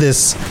somebody hid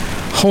this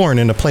horn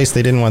in a place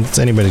they didn't want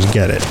anybody to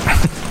get it.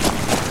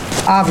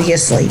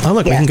 Obviously. Oh,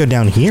 look, we can go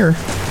down here.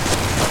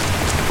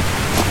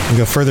 We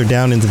go further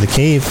down into the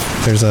cave.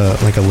 There's a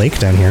lake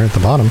down here at the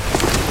bottom.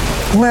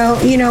 Well,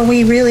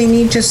 we really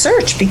need to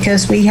search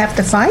because we have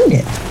to find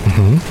it.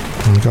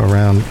 I'm gonna go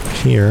around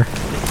here.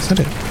 Is that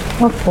it?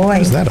 Oh, boy.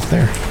 What is that up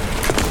there?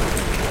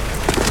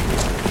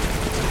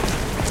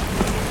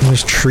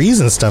 There's trees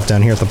and stuff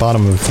down here at the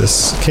bottom of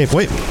this cave.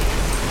 Wait.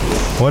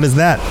 What is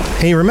that?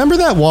 Hey, remember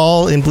that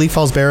wall in Bleak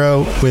Falls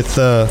Barrow with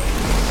the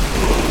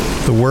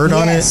word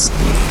on it? Yes.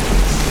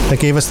 That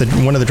gave us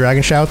one of the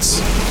dragon shouts?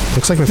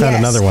 Looks like we found Yes.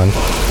 another one.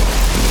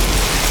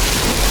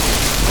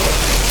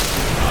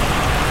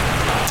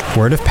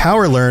 Word of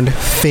power learned.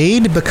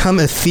 Fade become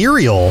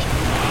ethereal.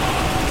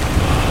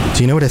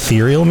 Do you know what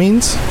ethereal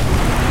means?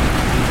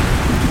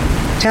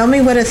 Tell me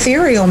what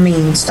ethereal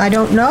means. I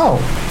don't know.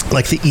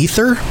 Like the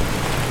ether?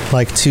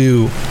 Like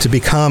to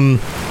become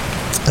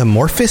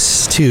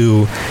amorphous,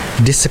 to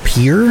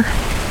disappear?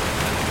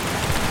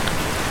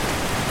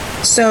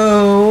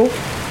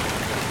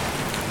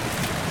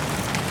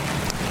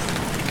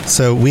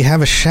 So we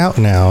have a shout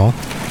now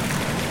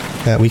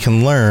that we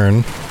can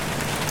learn.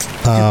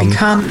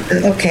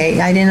 okay,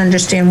 I didn't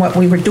understand what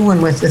we were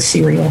doing with the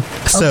cereal.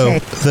 So Okay.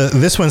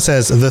 this one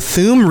says, the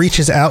Thume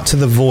reaches out to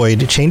the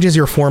void, changes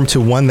your form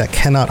to one that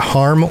cannot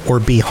harm or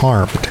be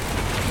harmed.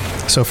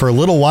 So for a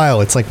little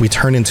while, it's like we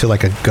turn into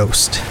like a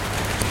ghost.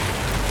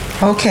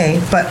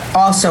 Okay, but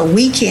also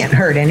we can't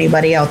hurt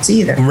anybody else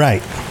either.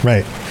 Right.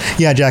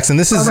 Yeah, Jackson,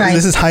 this is All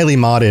right. highly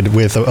modded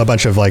with a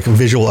bunch of like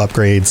visual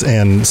upgrades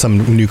and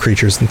some new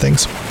creatures and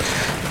things.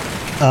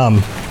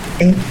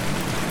 Okay.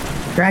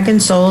 Dragon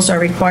souls are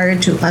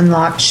required to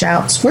unlock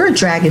shouts. We're a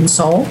dragon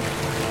soul.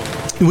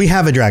 We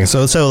have a dragon.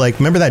 So like,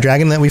 remember that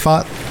dragon that we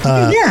fought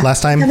Yeah,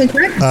 last time we have a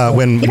dragon soul.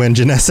 when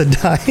Janessa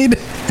died?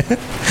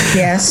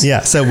 Yes.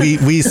 Yeah. So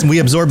we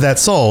absorbed that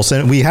soul.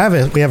 So we have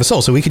a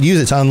soul. So we could use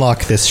it to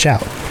unlock this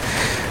shout.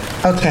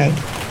 Okay,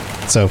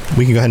 So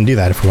we can go ahead and do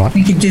that if we want.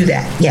 we could do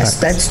that. Yes,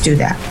 All right. let's do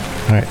that.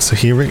 All right. So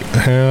here we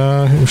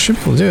should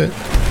be able to do it.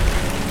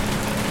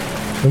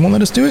 They won't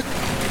let us do it.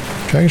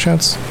 Dragon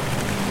shouts.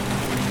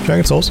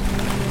 Dragon souls.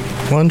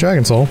 One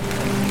dragon soul.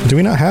 Do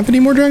we not have any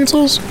more dragon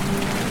souls?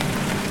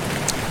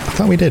 I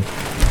thought we did.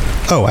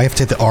 Oh, I have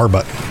to hit the R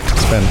button.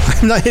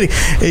 I'm not hitting.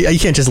 You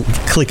can't just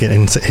click it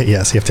and hit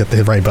yes. You have to hit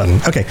the right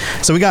button. Okay,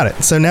 so we got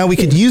it. So now we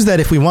could use that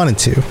if we wanted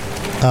to,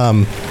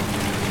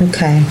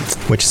 Okay.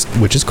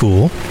 which is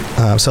cool.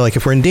 So like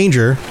if we're in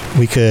danger,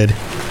 we could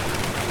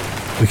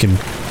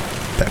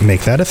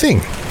make that a thing,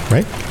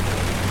 right?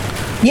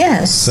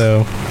 Yes.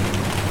 So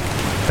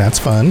that's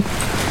fun.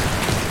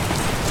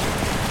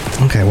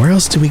 Okay, where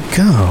else do we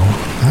go?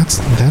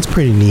 That's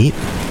pretty neat.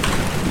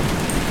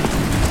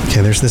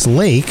 Okay, there's this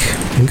lake.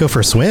 We can go for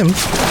a swim.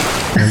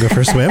 Wanna go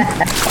for a swim?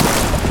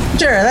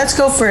 Sure, let's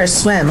go for a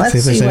swim. Let's See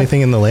if there's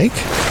anything in the lake.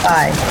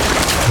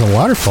 There's a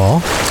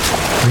waterfall.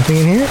 Anything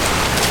in here?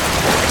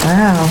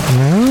 Wow.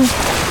 No?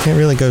 Can't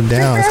really go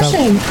down. It's not-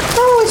 Refreshing.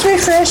 Oh, it's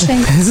refreshing.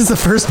 this is the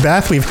first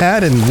bath we've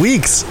had in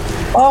weeks.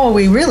 Oh,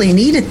 we really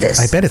needed this.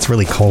 I bet it's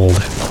really cold.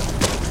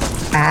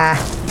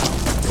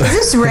 Is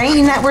this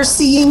rain that we're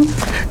seeing?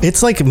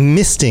 It's like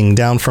misting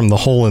down from the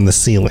hole in the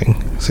ceiling.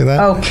 See that?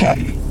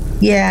 Okay.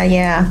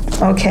 Yeah.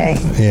 Okay.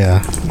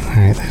 Yeah. All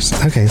right.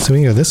 Okay, so we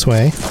can go this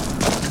way.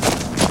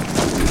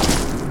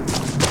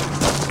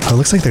 Oh, it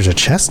looks like there's a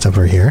chest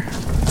over here.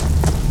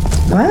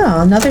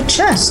 Wow, another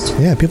chest.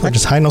 Yeah, people are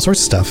just hiding all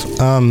sorts of stuff.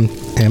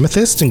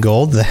 Amethyst and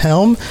gold. The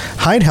helm.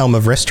 Hide helm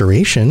of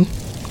restoration.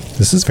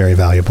 This is very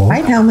valuable.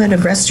 Hide helmet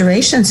of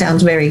restoration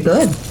sounds very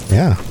good.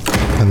 Yeah.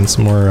 And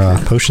some more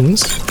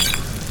potions.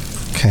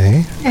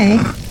 Okay. Okay.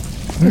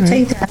 We'll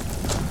take that.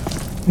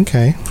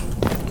 Okay.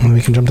 And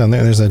we can jump down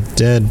there. There's a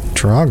dead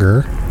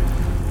Draugr.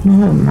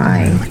 Oh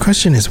my. The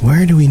question is,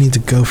 where do we need to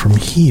go from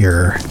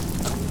here?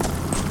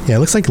 Yeah, it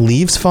looks like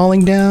leaves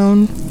falling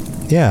down.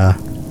 Yeah.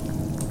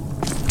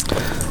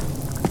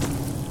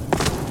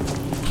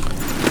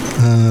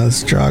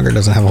 This Draugr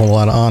doesn't have a whole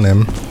lot on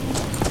him.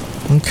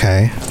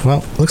 Okay.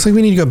 Well, looks like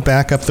we need to go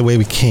back up the way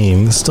we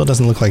came. This still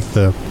doesn't look like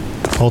the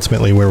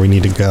ultimately where we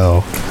need to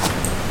go.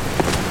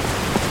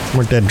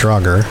 More dead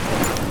Draugr.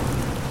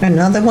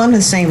 Another one,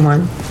 the same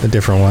one. A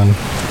different one.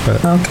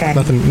 But Okay.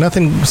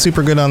 nothing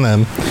super good on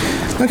them.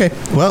 Okay.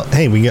 Well,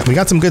 hey, we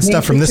got some good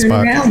stuff from this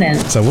spot.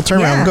 So we'll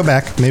turn around and go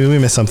back. Maybe we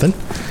missed something.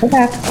 Go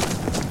back.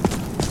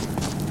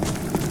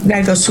 We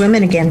gotta go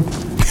swimming again.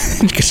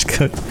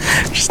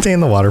 just stay in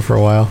the water for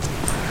a while.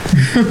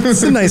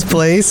 It's a nice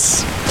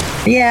place.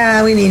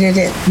 Yeah, we needed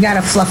it.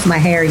 Gotta fluff my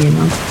hair, you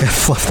know.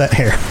 Fluff that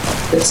hair.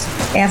 It's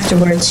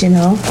afterwards, you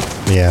know.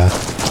 Yeah.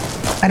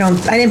 I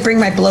didn't bring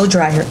my blow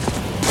dryer.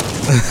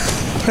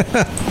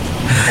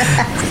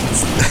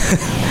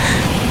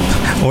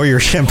 Or your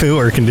shampoo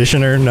or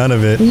conditioner. None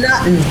of it.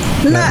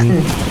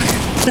 Nothing.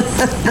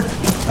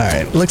 All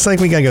right. Looks like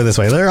we gotta go this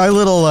way. Our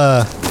little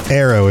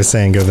arrow is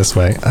saying go this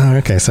way. Oh,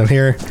 okay. So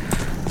here.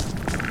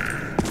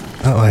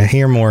 Oh, I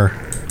hear more.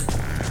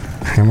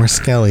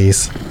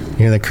 Skellies. You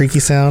hear that creaky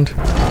sound?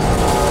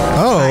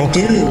 Oh. I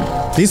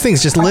do. These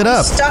things just lit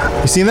up. Stuck.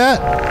 You see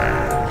that?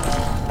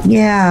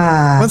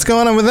 Yeah. What's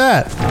going on with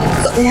that?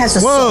 It has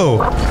a. Whoa.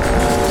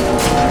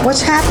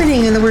 What's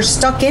happening? And we're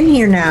stuck in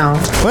here now.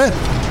 What?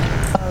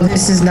 Oh,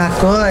 this is not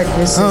good.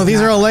 These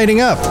are all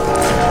lighting up.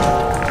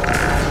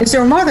 Is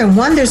there more than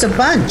one? There's a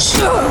bunch.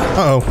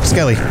 Uh-oh,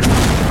 Skelly.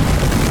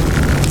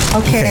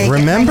 Okay.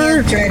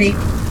 Remember? Ready.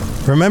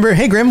 Remember?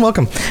 Hey, Grim,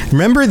 welcome.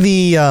 Remember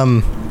the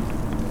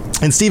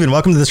and Steven,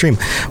 welcome to the stream.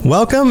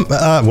 Welcome.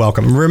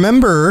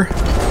 Remember?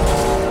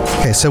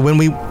 Okay, so when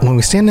we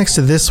stand next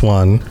to this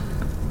one,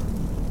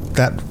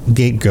 that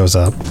gate goes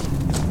up.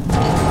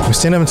 We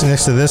stand up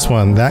next to this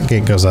one, that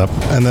gate goes up,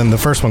 and then the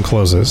first one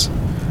closes.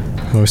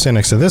 When we stand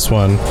next to this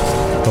one,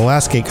 the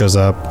last gate goes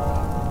up.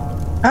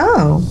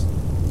 Oh.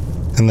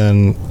 And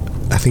then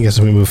I think as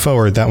we move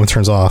forward, that one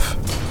turns off,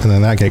 and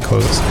then that gate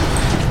closes.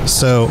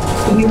 So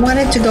we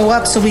wanted to go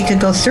up so we could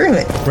go through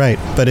it. Right,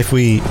 but if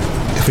we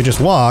just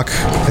walk,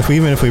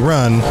 even if we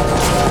run,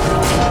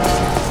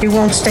 it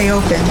won't stay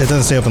open. It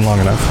doesn't stay open long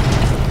enough.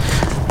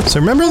 So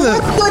remember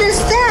what good is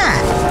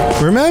that?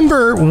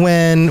 Remember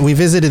when we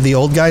visited the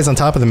old guys on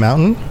top of the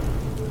mountain?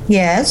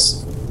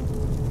 Yes.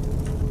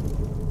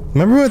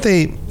 Remember what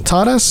they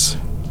taught us?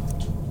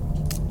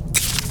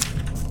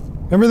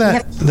 Remember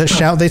that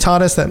shout they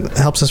taught us that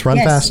helps us run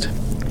fast?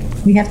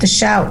 We have to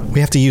shout. We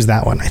have to use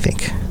that one, I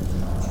think.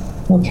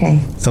 Okay.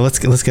 So let's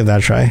give that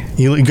a try.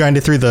 You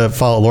grinded through the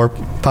Fall Lore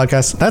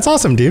podcast. That's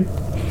awesome, dude.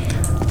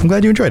 I'm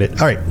glad you enjoyed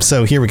it. All right,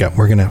 so here we go.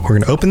 We're gonna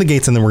open the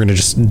gates and then we're gonna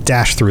just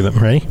dash through them.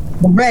 Ready?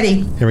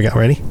 Ready. Here we go.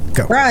 Ready?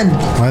 Go. Run.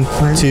 One,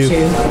 two,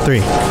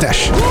 three.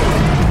 Dash.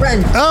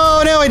 Run.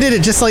 Oh no, I did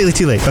it just slightly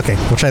too late. Okay,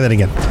 we'll try that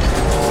again.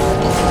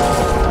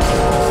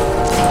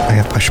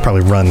 I should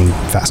probably run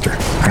faster.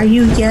 Are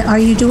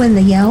you doing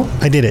the yell?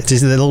 I did it.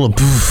 Just that little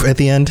boof at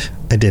the end.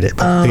 I did it.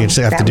 But I just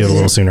have to do it a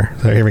little sooner.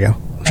 So here we go.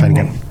 Try it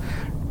again.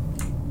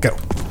 Go.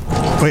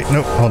 Wait,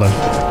 no, hold on.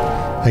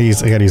 I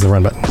gotta use the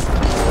run button.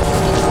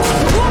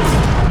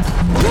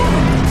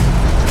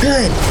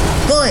 Good.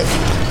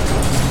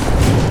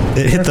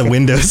 It hit the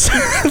Windows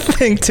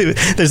thing too.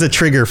 There's a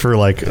trigger for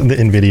like the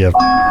NVIDIA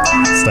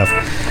stuff.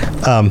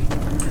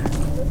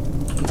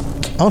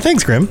 Oh,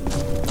 thanks, Grim.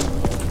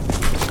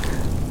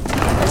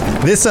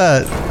 This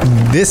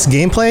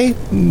gameplay,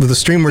 the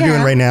stream we're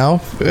doing right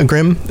now,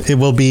 Grim, it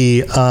will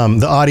be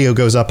the audio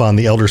goes up on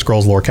the Elder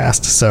Scrolls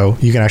Lorecast, so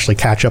you can actually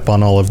catch up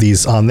on all of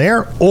these on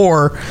there,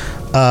 or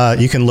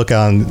you can look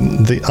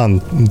on the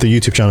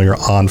YouTube channel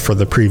you're on for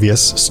the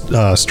previous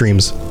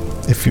streams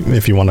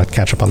if you want to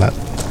catch up on that.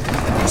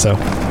 So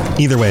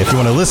either way, if you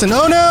want to listen,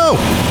 oh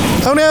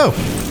no,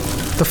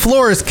 the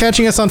floor is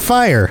catching us on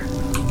fire.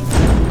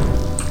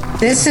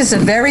 This is a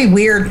very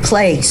weird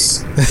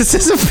place. This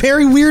is a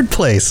very weird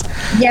place.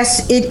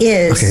 Yes, it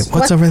is. Okay,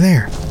 what's over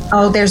there?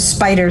 Oh, there's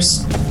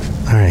spiders.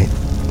 All right.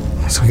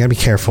 So we gotta be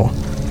careful.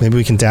 Maybe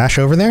we can dash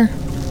over there?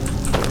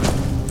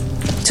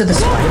 To the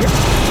spider.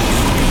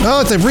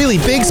 Oh, it's a really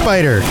big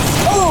spider.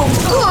 Oh,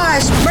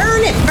 gosh.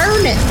 Burn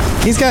it.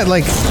 He's got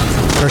like,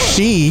 or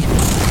she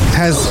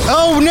has,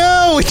 oh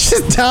no, it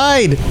just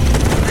died.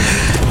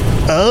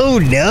 Oh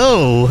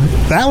no,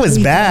 that was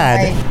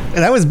bad.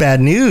 That was bad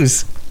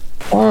news.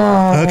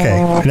 Oh. Okay,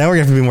 now we're gonna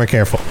have to be more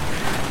careful.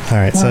 All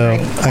right, so All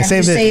right. I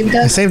saved it.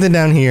 I saved it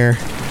down here,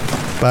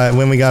 but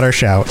when we got our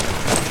shout,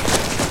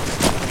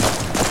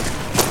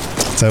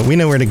 so we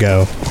know where to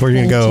go. We're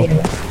gonna go.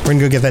 We're gonna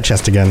go get that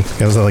chest again.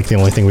 That was like the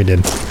only thing we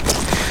did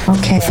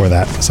before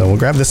that. So we'll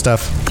grab this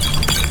stuff,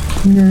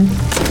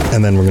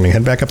 and then we're gonna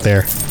head back up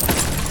there.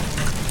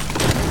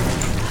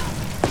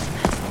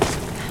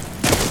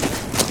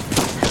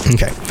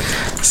 Okay,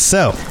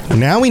 so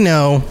now we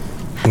know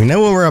what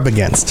we're up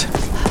against.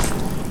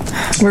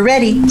 We're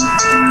ready.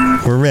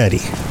 We're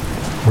ready.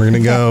 We're gonna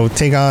go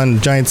take on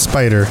giant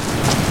spider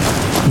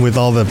with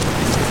all the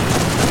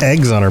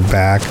eggs on her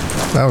back.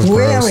 That was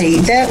gross. Really,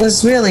 that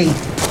was really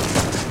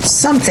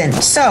something.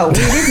 So we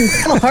didn't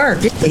kill her,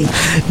 did we?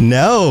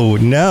 No.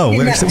 We're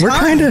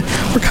kind of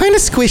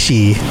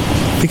squishy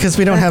because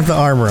we don't have the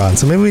armor on.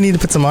 So maybe we need to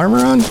put some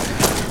armor on.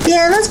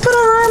 Yeah, let's put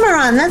our armor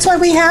on. That's why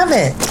we have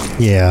it.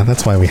 Yeah,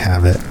 that's why we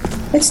have it.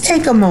 Let's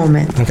take a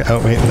moment. Okay. Oh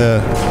wait.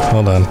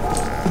 Hold on.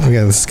 We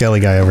got the skelly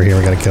guy over here.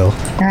 We gotta kill.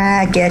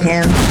 Get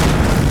him.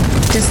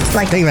 Just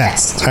like Take that.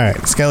 best. All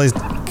right. Skelly's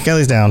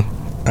down.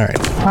 All right.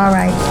 All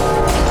right.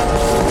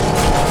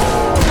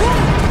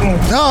 Okay.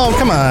 Oh,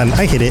 come on.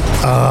 I hit it.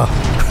 All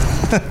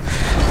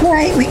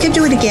right, we could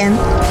do it again.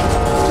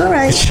 All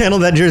right. Channel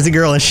that Jersey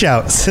girl and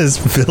shout, says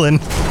villain.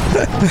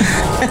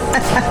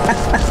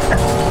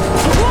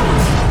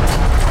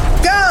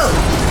 Go!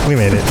 We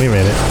made it.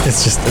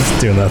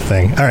 It's doing that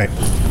thing. All right.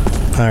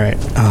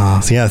 Oh,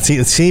 so yeah,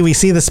 see, we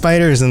see the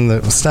spiders and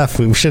the stuff.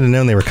 We should have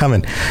known they were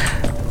coming.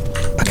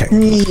 Okay,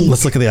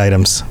 let's look at the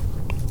items.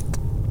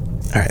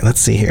 All right, let's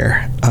see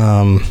here.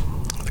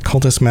 The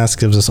cultist mask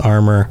gives us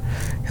armor.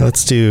 Yeah,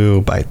 let's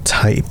do by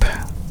type.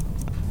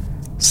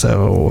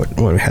 So what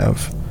do we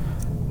have?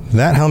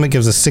 That helmet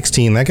gives us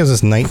 16. That gives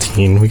us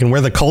 19. We can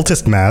wear the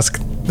cultist mask.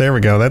 There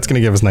we go. That's going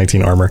to give us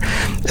 19 armor.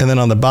 And then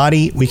on the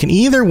body, we can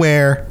either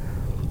wear...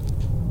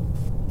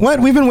 What?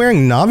 We've been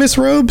wearing novice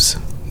robes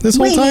this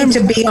whole time? We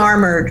need to be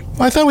armored.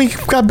 Well, I thought we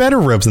got better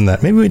robes than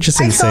that. Maybe we just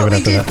didn't save it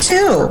after that. I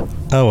thought we did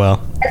too. Oh,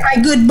 well. And my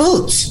good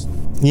boots.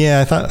 Yeah,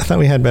 I thought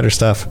we had better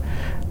stuff.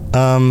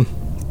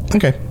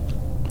 Okay.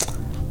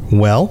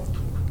 Well...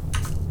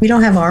 We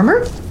don't have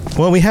armor?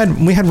 Well, we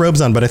had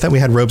robes on, but I thought we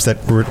had robes that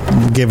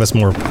gave us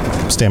more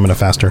stamina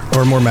faster,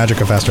 or more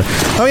magicka faster.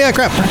 Oh yeah,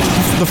 crap!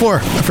 The floor.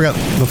 I forgot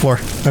the floor.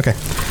 Okay.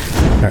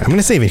 All right, I'm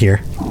gonna save it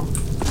here.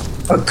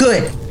 Oh,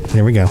 good.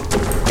 There we go.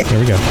 There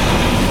we go.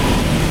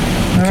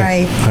 All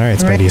right. All right,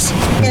 Spideys.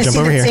 Right. Jump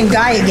over here. Same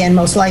guy again,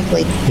 most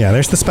likely. Yeah,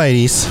 there's the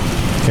Spideys.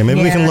 Okay,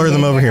 maybe we can lure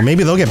them over here.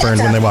 Maybe they'll get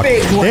burned when they walk.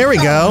 There we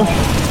go.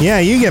 Yeah,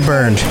 you get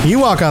burned. You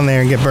walk on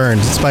there and get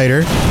burned,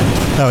 spider.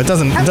 Oh, it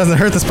doesn't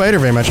hurt the spider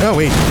very much. Oh,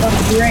 wait. Oh,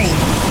 great.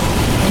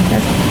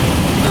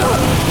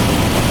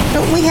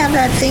 Don't we have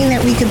that thing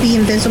that we could be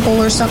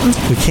invisible or something?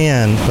 We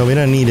can, but we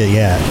don't need it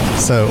yet.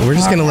 So we're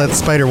just going to let the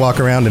spider walk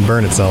around and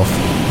burn itself.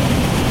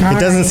 It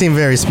doesn't seem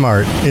very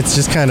smart. It's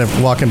just kind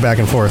of walking back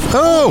and forth.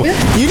 Oh,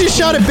 you just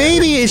shot a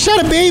baby. It shot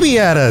a baby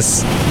at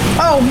us.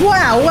 Oh,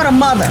 wow. What a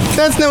mother.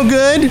 That's no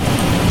good.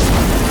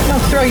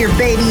 Don't throw your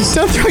babies.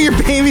 Don't throw your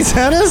babies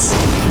at us.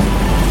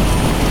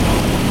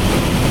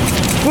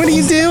 What are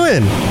you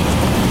doing?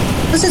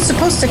 Was it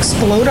supposed to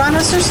explode on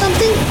us or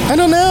something? I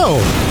don't know.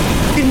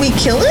 Did we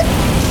kill it?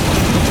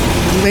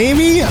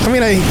 Maybe. I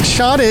mean, I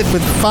shot it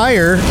with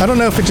fire. I don't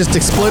know if it just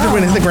exploded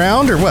when it hit the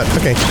ground or what.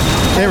 Okay,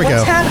 there we go.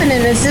 What's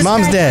happening? Is this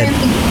Mom's guy dead.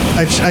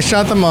 I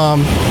shot the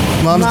mom.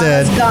 Mom's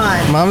dead.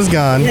 Gone. Mom's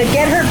gone.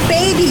 Get her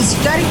babies.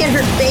 You gotta get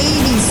her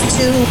babies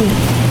too.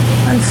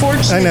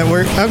 Unfortunately. I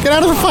know. Get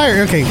out of the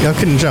fire. Okay, I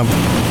couldn't jump.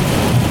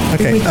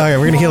 Okay. All right,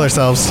 we're gonna heal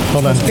ourselves.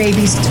 Hold on.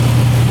 Babies.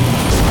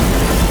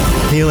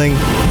 Healing.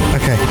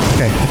 Okay.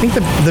 I think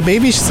the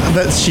babies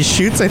that she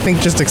shoots, I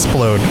think, just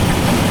explode.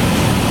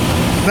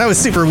 That was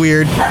super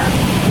weird.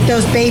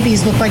 Those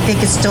babies look like they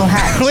could still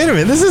hatch. Wait a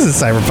minute. This isn't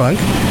Cyberpunk.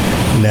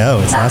 No,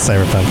 it's not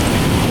Cyberpunk.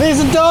 There's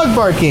a dog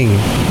barking.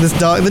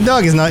 The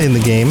dog is not in the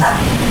game.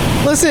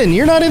 Listen,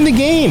 you're not in the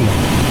game.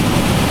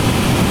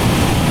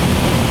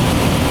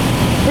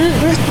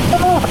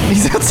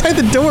 He's outside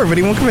the door, but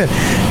he won't come in.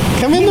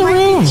 Come in the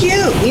room.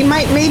 Cute.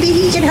 Maybe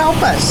he can help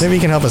us. Maybe he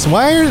can help us.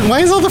 Why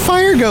is all the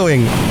fire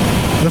going?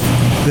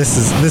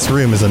 This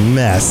room is a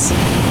mess.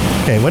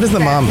 Okay, what is the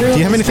mom? Do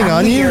you have anything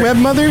on you, Web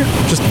Mother?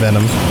 Just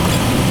venom.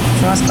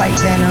 Frostbite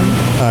venom.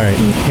 All right,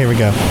 here we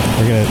go.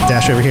 We're gonna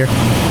dash over here.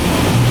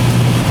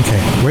 Okay,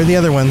 where are the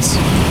other ones?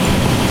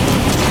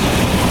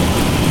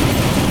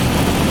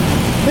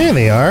 There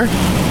they are.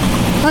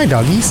 Hi,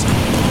 doggies.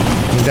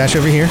 We'll dash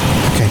over here.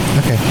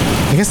 Okay.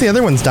 I guess the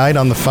other ones died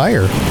on the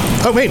fire.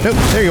 Oh wait, no,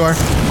 there you are.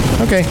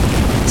 Okay,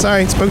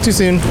 sorry, spoke too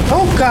soon.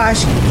 Oh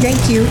gosh,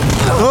 thank you.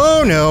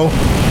 Oh no.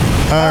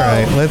 All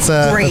right, let's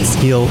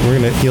heal. We're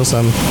gonna heal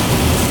some.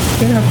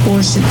 Get our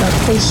potions.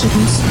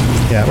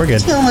 Yeah, we're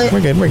good. Kill it.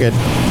 We're good.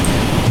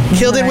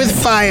 Killed it with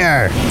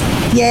fire.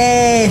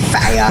 Yay,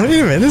 fire. Wait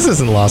a minute, this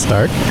isn't Lost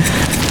Ark.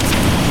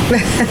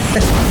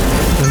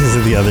 These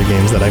are the other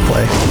games that I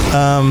play.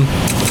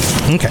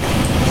 Okay.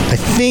 I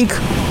think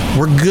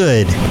we're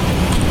good.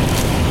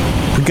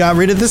 We got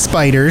rid of the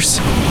spiders.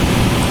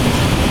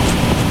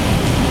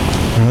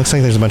 It looks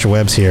like there's a bunch of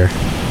webs here.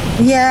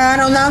 Yeah, I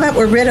don't know that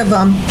we're rid of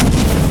them.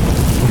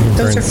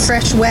 Those are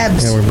fresh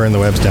webs. Yeah, we burned the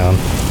webs down.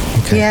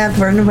 Okay. Yeah,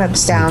 burn the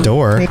webs down.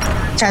 Door. They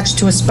attached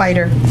to a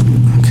spider.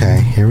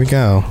 Okay, here we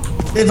go.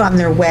 Live on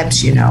their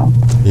webs, you know.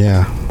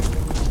 Yeah.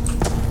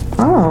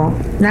 Oh,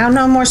 now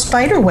no more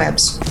spider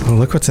webs. Oh,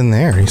 look what's in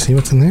there. You see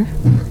what's in there?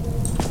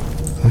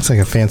 Looks like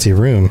a fancy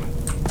room.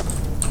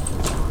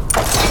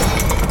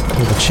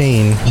 With a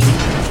chain.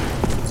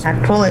 I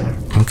pull it.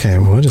 Okay,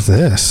 what is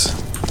this?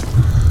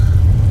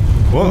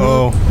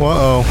 Whoa,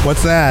 whoa,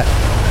 what's that?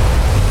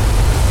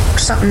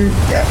 Something.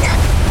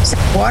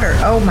 Water.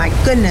 Oh my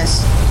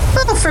goodness.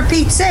 Oh, for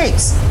Pete's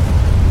sakes.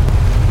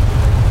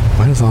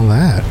 What is all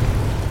that?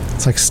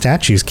 It's like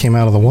statues came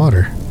out of the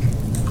water.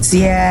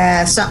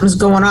 Yeah, something's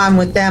going on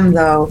with them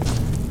though.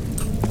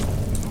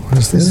 What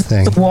is this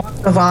thing? The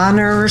Walk of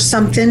Honor or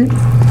something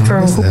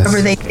for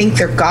whoever they think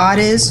their god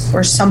is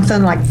or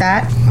something like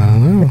that. I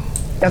don't know.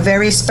 A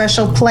very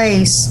special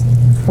place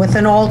with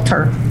an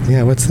altar.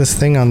 Yeah, what's this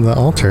thing on the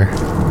altar?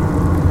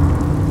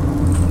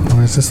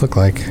 What does this look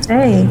like?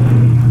 Hey.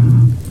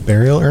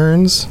 Burial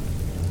urns?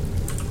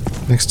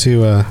 Next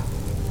to, it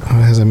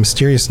has a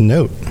mysterious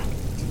note.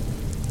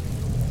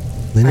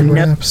 Linen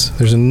wraps?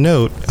 There's a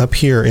note up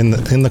here in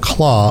the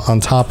claw on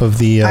top of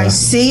the... I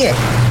see it.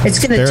 It's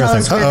going to tell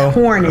us where the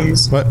horn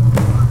is. What?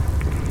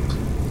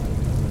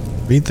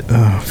 Read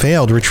the...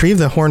 failed. Retrieve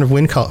the horn of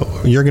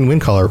Jurgen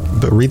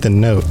Windcaller, but read the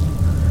note.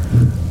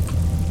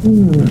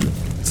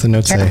 What's the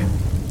note say?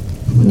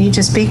 Need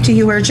to speak to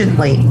you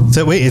urgently.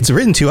 So wait, it's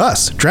written to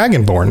us,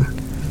 Dragonborn.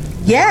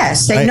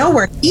 Yes, they know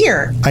we're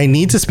here. I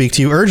need to speak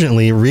to you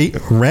urgently.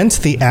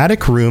 Rent the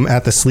attic room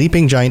at the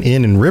Sleeping Giant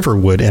Inn in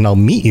Riverwood, and I'll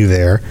meet you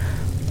there.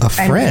 A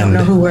friend. I don't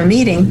know who we're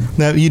meeting.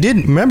 Now, you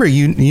didn't remember,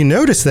 you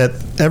noticed that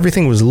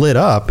everything was lit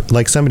up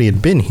like somebody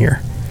had been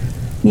here.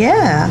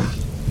 Yeah.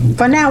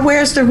 But now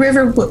where's the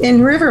river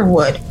in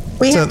Riverwood?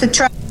 We have to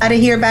travel out of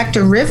here back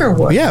to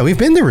Riverwood. Yeah, we've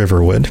been to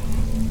Riverwood.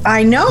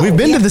 I know. We've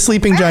been to the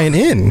Sleeping Giant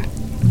Inn.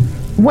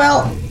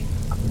 Well,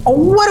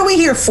 what are we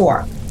here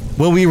for?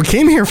 Well, we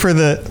came here for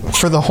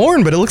the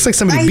horn, but it looks like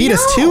somebody beat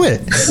us to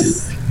it.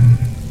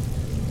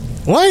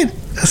 What?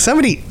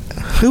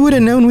 Who would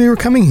have known we were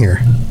coming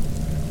here?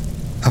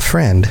 A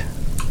friend.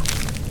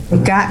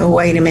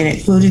 Wait a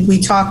minute. Who did we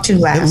talk to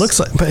last? It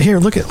looks like, but here,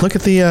 look at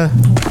the,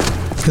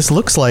 this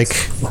looks like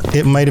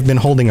it might have been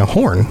holding a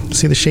horn.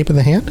 See the shape of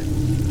the hand?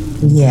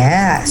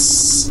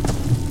 Yes.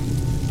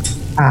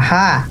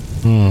 Aha.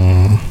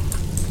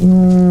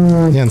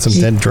 Yeah, and some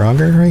dead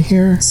Draugr right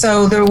here.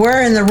 So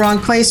we're in the wrong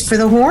place for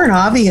the horn,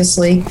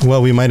 obviously.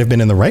 Well, we might have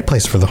been in the right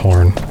place for the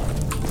horn.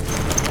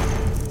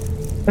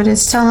 But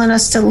it's telling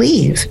us to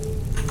leave.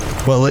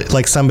 Well,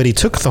 like somebody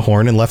took the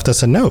horn and left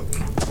us a note.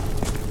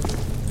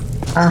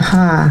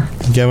 Uh-huh.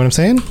 You get what I'm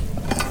saying?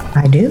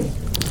 I do.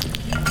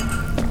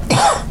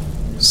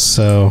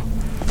 So, all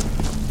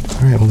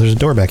right, well, there's a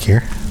door back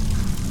here.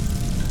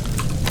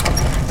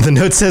 The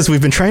note says,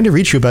 we've been trying to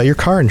reach you about your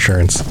car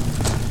insurance.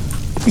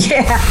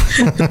 Yeah,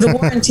 the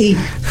warranty.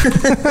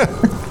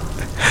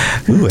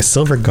 Ooh, a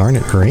silver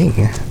garnet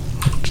ring.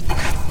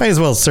 Might as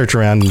well search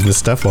around this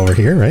stuff while we're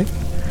here, right?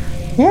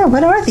 Yeah,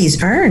 what are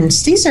these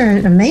urns? These are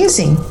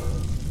amazing.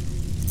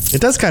 It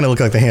does kind of look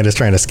like the hand is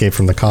trying to escape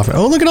from the coffin.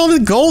 Oh, look at all the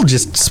gold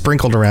just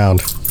sprinkled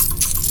around.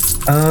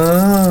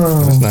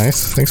 Oh. That's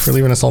nice. Thanks for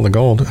leaving us all the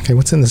gold. Okay,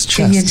 what's in this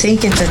chest? Do you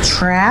think it's a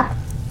trap?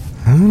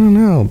 I don't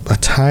know. A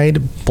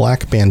tied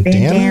black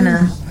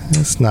bandana?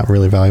 That's not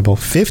really valuable.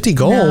 50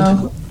 gold.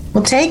 No.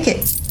 We'll take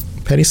it.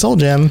 Petty soul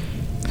gem.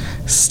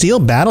 Steel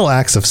battle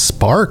axe of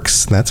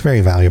sparks. That's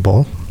very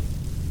valuable.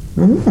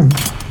 All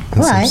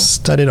right.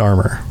 Studded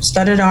armor.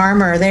 Studded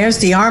armor. There's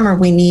the armor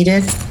we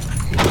needed.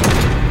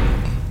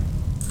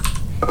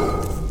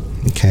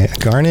 Okay, a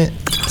garnet,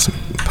 some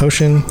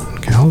potion.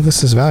 Okay, all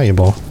this is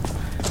valuable.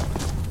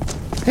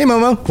 Hey,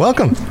 Momo,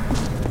 welcome.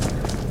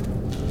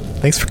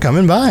 Thanks for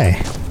coming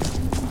by.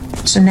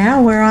 So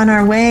now we're on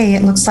our way.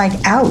 It looks like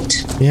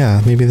out.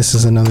 Yeah, maybe this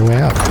is another way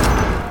out.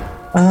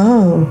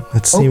 Oh.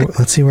 Let's see. Okay.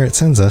 Let's see where it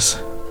sends us.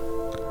 All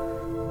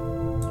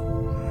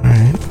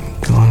right,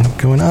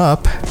 going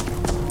up.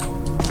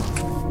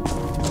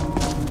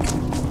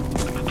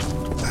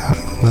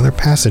 Another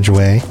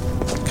passageway,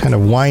 kind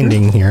of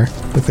winding here.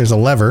 Look, there's a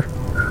lever.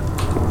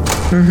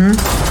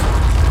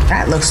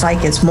 That looks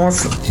like it's more.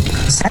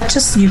 Is that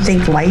just, you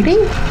think, lighting?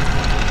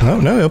 Oh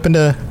no! It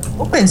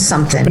opened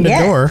something. Opened a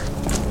door.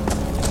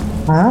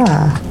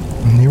 Ah.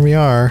 And here we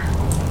are.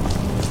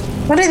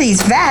 What are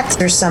these, vats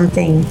or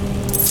something?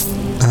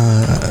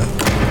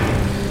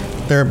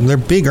 They're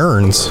big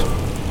urns.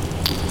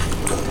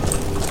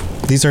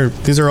 This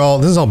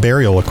is all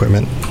burial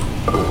equipment.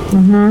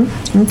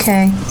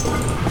 Okay.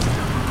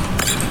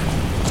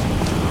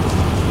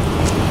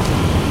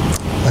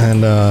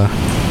 And I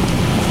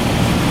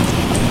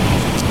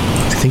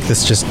think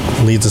this just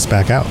leads us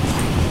back out.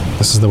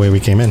 This is the way we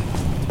came in.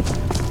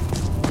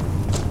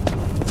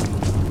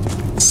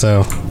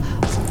 So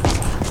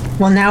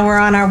Well, now we're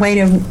on our way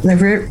to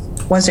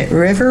was it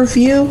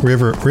Riverview?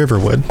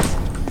 Riverwood.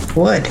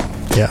 Wood.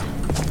 Yeah.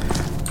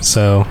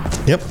 So,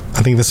 yep.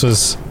 I think this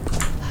is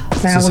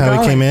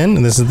how we came in,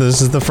 and this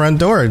is the front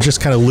door. It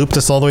just kind of looped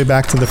us all the way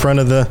back to the front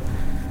of the.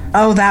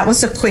 Oh, that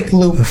was a quick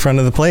loop. The front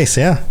of the place,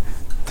 yeah.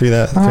 Through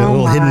that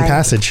little hidden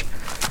passage.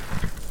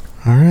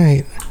 All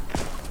right.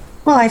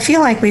 Well, I feel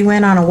like we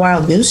went on a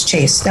wild goose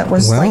chase. That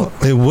was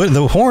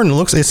the horn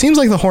looks. It seems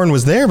like the horn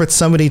was there, but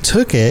somebody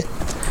took it.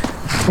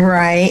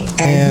 Right,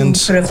 and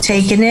who could have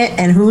taken it?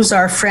 And who's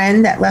our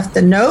friend that left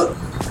the note?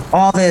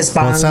 All this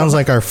bongo. Well, it sounds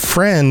like our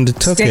friend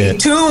took it.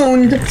 Stay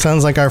tuned.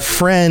 Sounds like our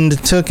friend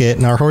took it,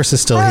 and our horse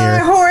is still here. Our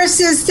horse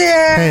is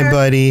there. Hey,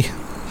 buddy.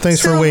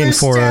 Thanks for waiting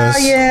for us.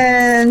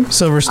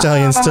 Silver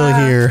Stallion's still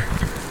here.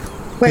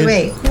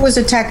 Wait. Who was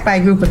attacked by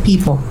a group of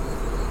people?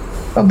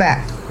 Go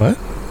back. What?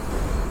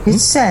 It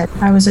said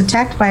I was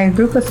attacked by a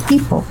group of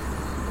people.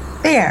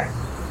 There.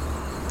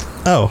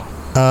 Oh.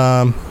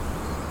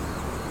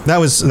 That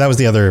was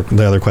the other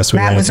quest we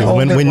ran into.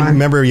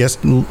 Remember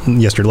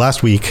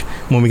last week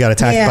when we got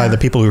attacked by the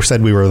people who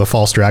said we were the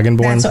false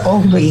dragonborn? That's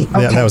Oldie.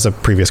 Okay. That was a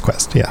previous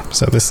quest. Yeah.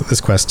 So this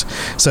quest.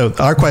 So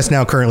our quest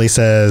now currently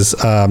says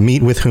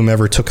meet with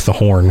whomever took the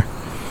horn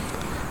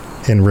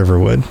in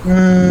Riverwood.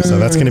 So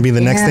that's going to be the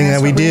next thing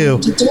that we do.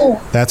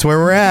 That's where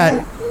we're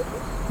at.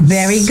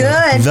 Very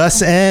good.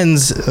 Thus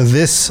ends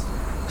this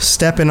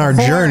step in our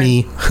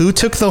journey. Who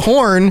took the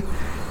horn?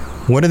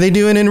 What are they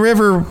doing in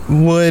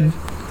Riverwood?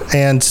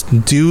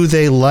 And do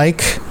they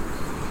like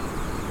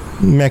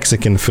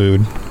Mexican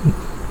food?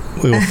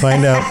 We will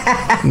find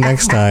out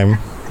next time.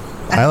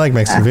 I like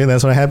Mexican food.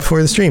 That's what I had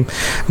before the stream.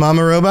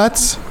 Mama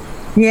Robots?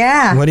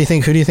 Yeah. What do you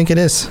think? Who do you think it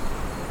is?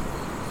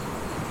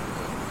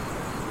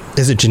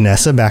 Is it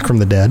Janessa back from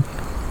the dead?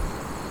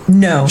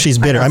 No. She's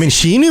bitter. I mean,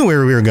 she knew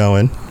where we were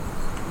going.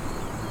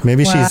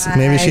 Maybe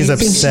she's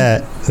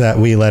upset that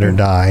we let her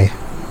die.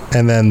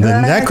 And then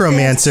the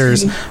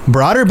necromancers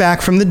brought her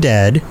back from the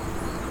dead.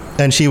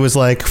 And she was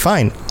like,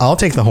 fine, I'll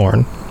take the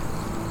horn.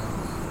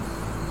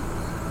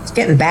 It's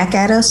getting back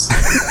at us?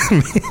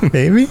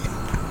 Maybe?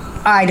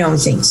 I don't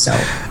think so.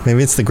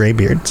 Maybe it's the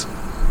Greybeards.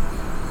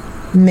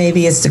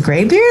 Maybe it's the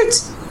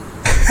Greybeards?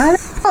 I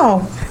don't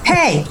know.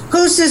 Hey,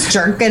 who's this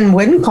jerkin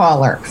wind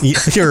caller?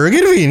 You're a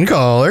good wind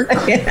caller.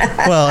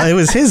 Well, it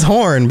was his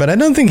horn, but I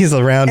don't think he's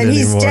around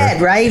anymore. And he's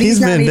dead, right? He's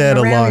been dead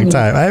a long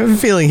time. I have a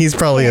feeling he's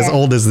probably as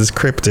old as this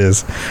crypt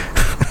is.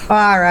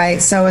 All right,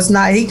 so it's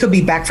not. He could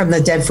be back from the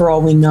dead for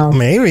all we know.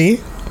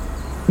 Maybe.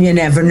 You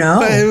never know.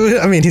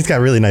 But, I mean, he's got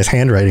really nice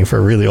handwriting for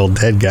a really old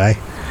dead guy.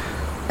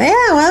 Yeah,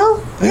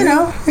 well, you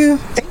know,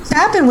 things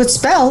happen with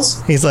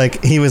spells.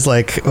 He was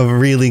like a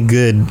really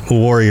good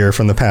warrior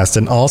from the past,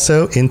 and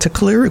also into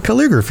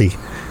calligraphy.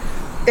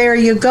 There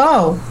you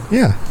go.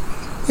 Yeah,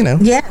 you know.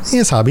 Yes, he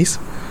has hobbies.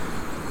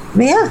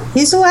 Yeah,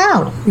 he's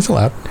allowed.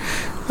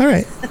 All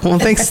right. Well,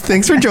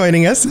 thanks for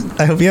joining us.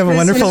 I hope you have a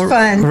wonderful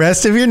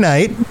rest of your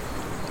night.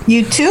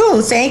 You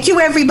too. Thank you,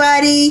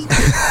 everybody.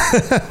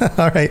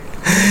 All right.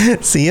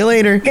 See you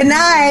later. Good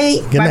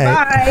night. Good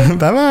night.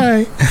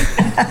 Bye-bye.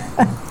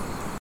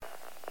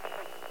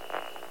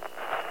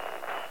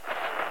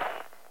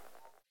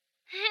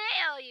 Hey,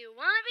 all you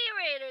wannabe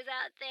raiders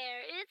out there.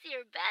 It's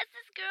your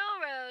bestest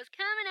girl, Rose,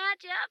 coming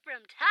at ya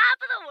from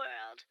top of the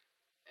world.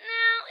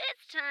 Now,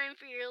 it's time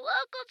for your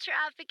local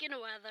traffic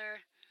and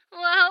weather.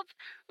 Well,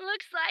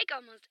 looks like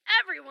almost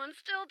everyone's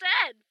still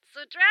dead,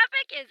 so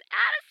traffic is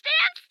at a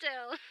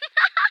standstill.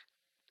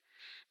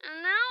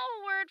 And now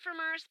a word from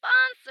our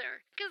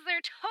sponsor, because they're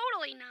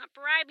totally not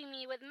bribing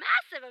me with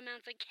massive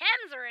amounts of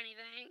chems or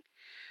anything.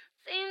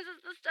 Seems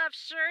as the stuffed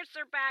shirts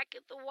are back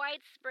at the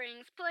White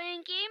Springs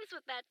playing games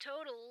with that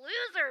total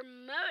loser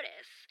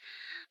Modus.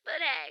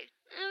 But hey,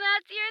 if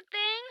that's your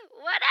thing,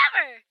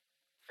 whatever.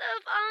 So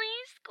if all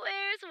you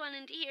squares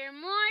wanted to hear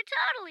more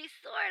totally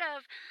sort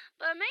of,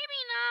 but maybe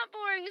not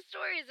boring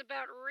stories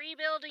about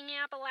rebuilding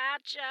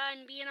Appalachia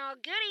and being all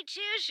goody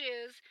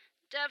two-shoes,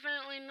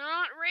 definitely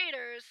not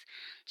raiders,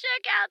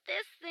 check out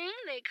this thing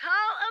they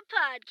call a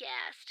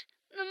podcast,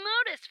 The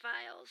Modus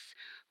Files,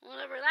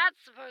 whatever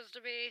that's supposed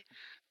to be,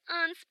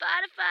 on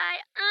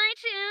Spotify,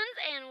 iTunes,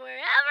 and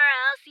wherever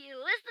else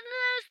you listen to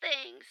those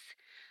things.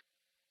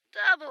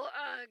 Double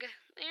ugh,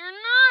 they are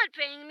not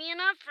paying me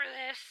enough for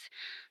this.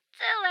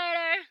 Till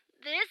later,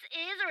 this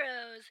is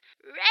Rose.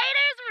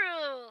 Raiders